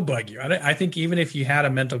would still bug you. I think even if you had a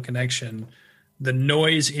mental connection, the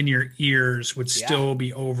noise in your ears would still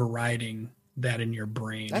be overriding that in your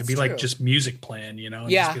brain. It'd be like just music playing, And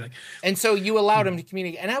just be like, and so you allowed him to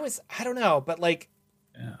communicate. And I don't know, but like,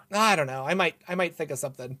 I don't know. I might think of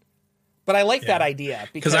something. But I like that idea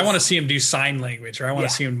because I want to see him do sign language, or I want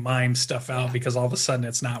to see him mime stuff out because all of a sudden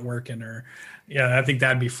it's not working. Or I think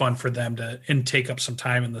that'd be fun for them to take up some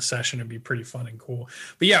time in the session. It'd be pretty fun and cool.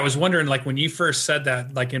 But I was wondering, like when you first said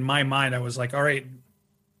that, like in my mind, I was like, all right,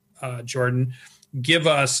 Jordan, give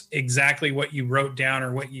us exactly what you wrote down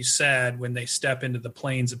or what you said when they step into the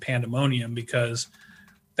plains of Pandemonium, because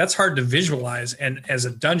that's hard to visualize. And as a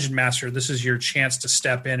dungeon master, this is your chance to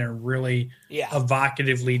step in and really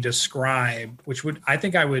evocatively describe,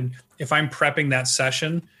 I would, if I'm prepping that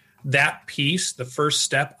session, that piece, the first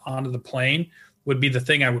step onto the plane, would be the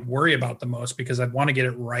thing I would worry about the most, because I'd want to get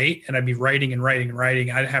it right. And I'd be writing.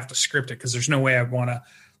 I'd have to script it, because there's no way I'd want to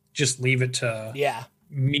just leave it to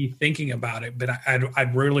me thinking about it. But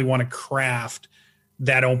I'd really want to craft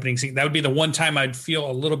that opening scene. That would be the one time I'd feel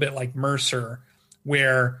a little bit like Mercer,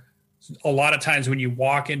 where a lot of times when you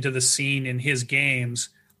walk into the scene in his games,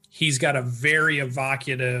 he's got a very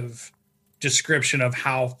evocative description of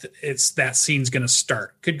how that scene's going to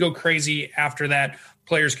start. Could go crazy after that.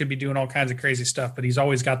 Players could be doing all kinds of crazy stuff, but he's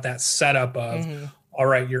always got that setup of, all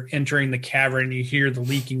right, you're entering the cavern and you hear the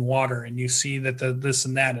leaking water and you see that this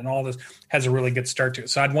and that and all this has a really good start to it.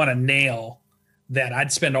 So I'd want to nail that.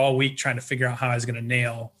 I'd spend all week trying to figure out how I was going to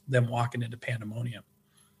nail them walking into Pandemonium.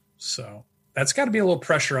 So that's got to be a little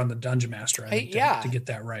pressure on the dungeon master, I think, to get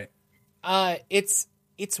that right. It's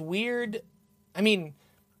weird. I mean,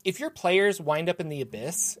 if your players wind up in the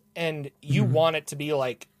abyss and you want it to be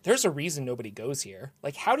like, there's a reason nobody goes here.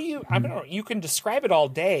 Like, how do you? I don't know. You can describe it all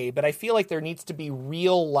day, but I feel like there needs to be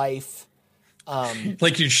real life.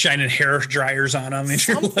 Like you're shining hair dryers on them.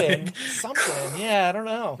 Something. Yeah, I don't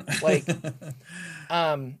know. Like,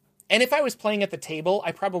 and if I was playing at the table,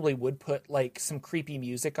 I probably would put like some creepy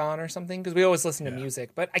music on or something, because we always listen to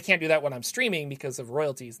music, but I can't do that when I'm streaming because of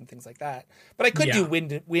royalties and things like that. But I could do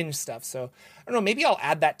wind stuff. So I don't know, maybe I'll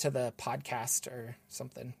add that to the podcast or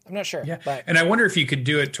something. I'm not sure. Yeah. And I wonder if you could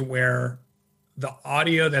do it to where the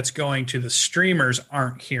audio that's going to the streamers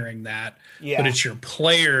aren't hearing that, Yeah. but it's your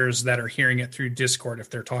players that are hearing it through Discord if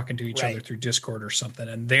they're talking to each other through Discord or something,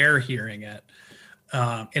 and they're hearing it.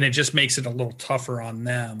 And it just makes it a little tougher on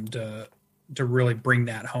them to really bring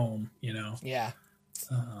that home, you know? Yeah.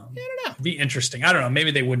 I don't know. It'd be interesting. I don't know.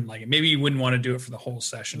 Maybe they wouldn't like it. Maybe you wouldn't want to do it for the whole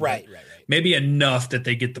session. Right. Maybe enough that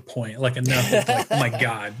they get the point. Like enough that like, oh my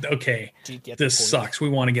God, okay, this sucks. We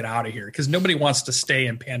want to get out of here. Because nobody wants to stay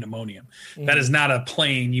in Pandemonium. Mm-hmm. That is not a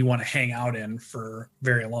plane you want to hang out in for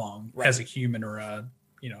very long as a human or a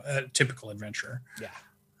typical adventurer. Yeah.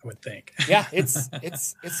 I would think. Yeah, it's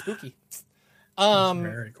spooky.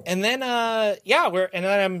 Very cool. And then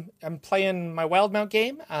I'm playing my Wildmount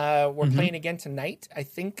game. We're playing again tonight. I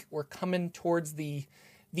think we're coming towards the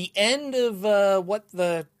end of what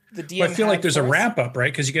the DM. Well, I feel like there's a wrap up,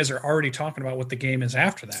 right? Because you guys are already talking about what the game is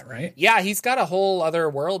after that, right? Yeah, he's got a whole other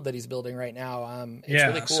world that he's building right now. It's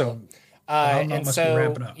really cool. And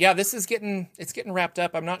so this is getting wrapped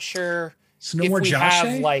up. I'm not sure if we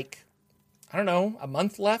have like, I don't know, a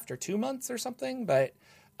month left or 2 months or something, but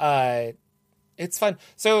it's fun.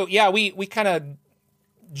 So yeah, we kind of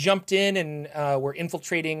jumped in and were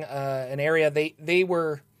infiltrating an area. They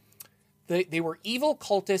were evil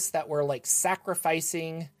cultists that were like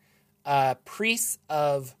sacrificing priests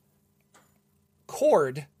of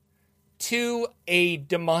cord to a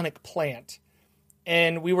demonic plant,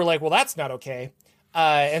 and we were like, well, that's not okay.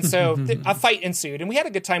 And so a fight ensued, and we had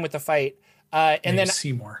a good time with the fight. And then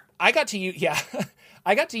Seymour, I got to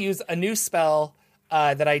use a new spell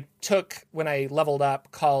that I took when I leveled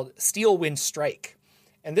up called Steel Wind Strike.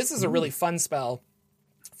 And this is a really fun spell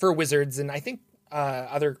for wizards, and I think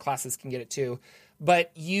other classes can get it too.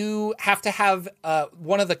 But you have to have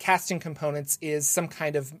one of the casting components is some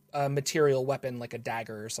kind of material weapon, like a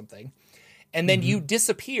dagger or something. And then you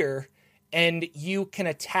disappear, and you can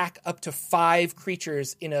attack up to 5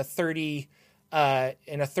 creatures in a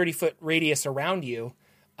 30-foot radius around you.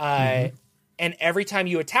 And every time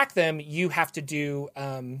you attack them, you have to do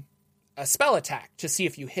a spell attack to see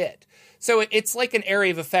if you hit. So it's like an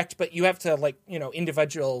area of effect, but you have to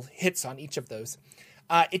individual hits on each of those.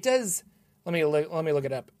 It does. Let me look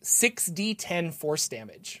it up. 6d10 force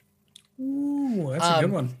damage. Ooh, that's a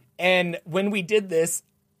good one. And when we did this,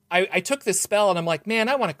 I took this spell and I'm like, man,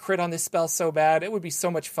 I want to crit on this spell so bad. It would be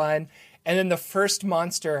so much fun. And then the first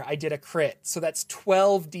monster, I did a crit. So that's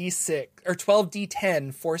 12d6 or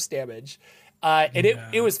 12d10 force damage. And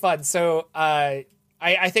it was fun. So I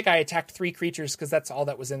think I attacked 3 creatures because that's all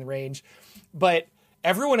that was in range. But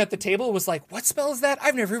everyone at the table was like, what spell is that?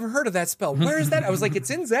 I've never even heard of that spell. Where is that? I was like, it's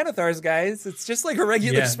in Xanathar's, guys. It's just like a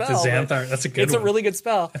regular spell. Xanathar. That's a good one. It's a really good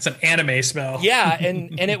spell. That's an anime spell. Yeah,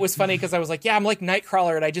 and it was funny because I was like, I'm like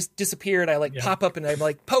Nightcrawler, and I just disappeared. I pop up and I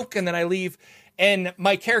like poke, and then I leave. And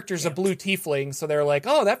my character's a blue tiefling, so they're like,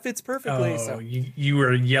 oh, that fits perfectly. Oh, so you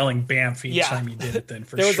were yelling Bamf each time you did it then,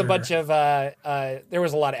 for there was sure. a bunch of, there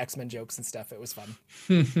was a lot of X-Men jokes and stuff. It was fun.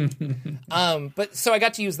 But so I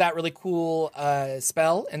got to use that really cool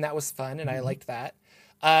spell, and that was fun, and I liked that.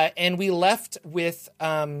 And we left with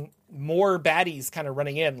more baddies kind of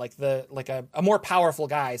running in, like a more powerful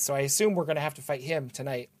guy. So I assume we're going to have to fight him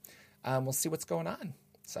tonight. We'll see what's going on.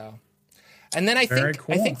 So... And then I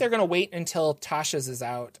think they're going to wait until Tasha's is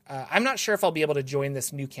out. I'm not sure if I'll be able to join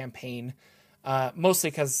this new campaign, mostly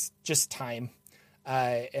because just time.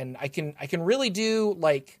 And I can really do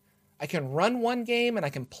I can run one game and I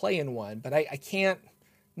can play in one, but I can't.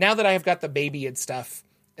 Now that I have got the baby and stuff,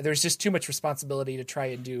 there's just too much responsibility to try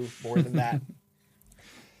and do more than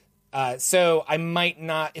that. So I might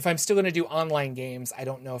not. If I'm still going to do online games, I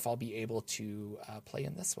don't know if I'll be able to play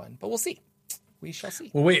in this one, but we'll see. We shall see.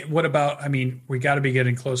 Well, wait, what about, we got to be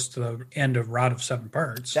getting close to the end of Rod of 7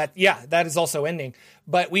 Parts. That is also ending.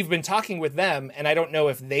 But we've been talking with them, and I don't know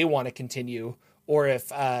if they want to continue or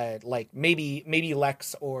if maybe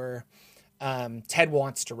Lex or Ted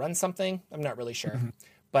wants to run something. I'm not really sure.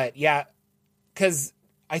 But yeah, because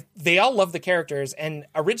they all love the characters, and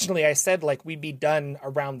originally I said we'd be done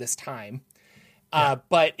around this time.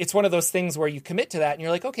 But it's one of those things where you commit to that and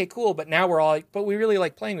you're like, okay, cool. But now but we really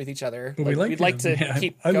like playing with each other. We'd like to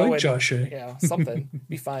keep going. I like Josh. Something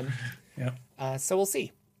be fun. Yeah. So we'll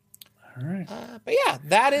see. All right. But yeah,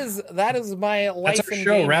 that is my life. That's our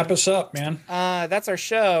show. Game. Wrap us up, man. That's our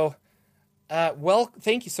show. Well,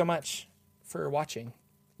 thank you so much for watching,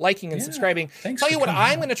 liking, and subscribing. Thanks. Tell you what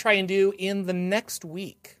I'm going to try and do in the next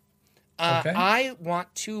week. I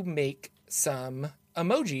want to make some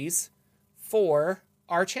emojis for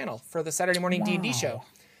our channel for the Saturday morning D&D show.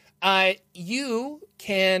 You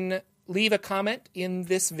can leave a comment in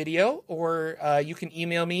this video, or you can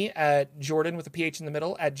email me at Jordan with a PH in the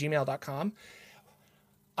middle @gmail.com,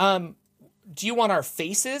 Do you want our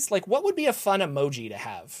faces? Like, what would be a fun emoji to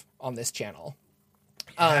have on this channel?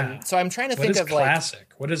 So I'm trying to think of classic?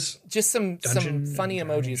 Like what is just some funny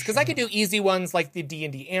emojis, because I could do easy ones like the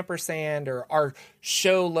D&D ampersand or our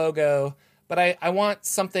show logo, but I want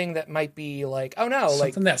something that might be like, oh no,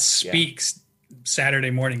 something that speaks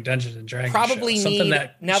Saturday morning Dungeons and Dragons. Probably show. need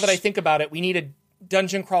that now that I think about it, we need a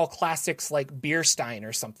Dungeon Crawl Classics like beer stein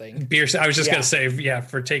or something. I was just gonna say,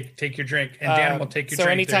 for take your drink, and Dan will take your drink.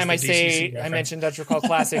 So anytime I say DCC I mention Dungeon Crawl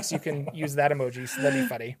Classics, you can use that emoji. So that'd be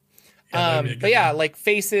funny. But like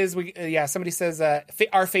faces. Somebody says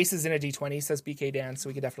our faces in a D20, says BK Dan. So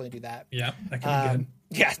we could definitely do that. Yeah, that could be good.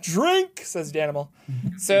 Yeah, drink, says Danimal.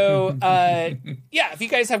 So if you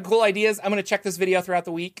guys have cool ideas, I'm gonna check this video throughout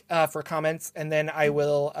the week for comments, and then I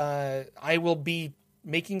will be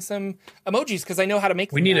making some emojis because I know how to make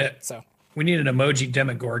them. We need an emoji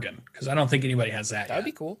Demogorgon because I don't think anybody has that. That would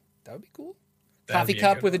be cool. Coffee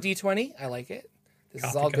cup with a D20. I like it. This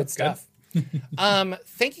is all good stuff.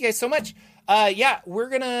 Thank you guys so much. We're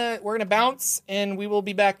gonna bounce, and we will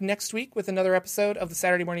be back next week with another episode of the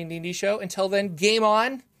Saturday Morning D&D Show. Until then, game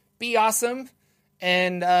on, be awesome,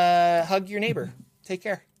 and hug your neighbor. Take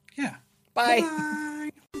care. Yeah. Bye.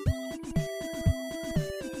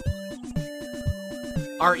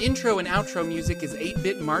 Our intro and outro music is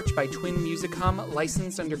 8-Bit March by Twin Musicom,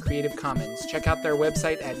 licensed under Creative Commons. Check out their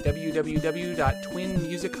website at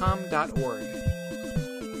www.twinmusicom.org.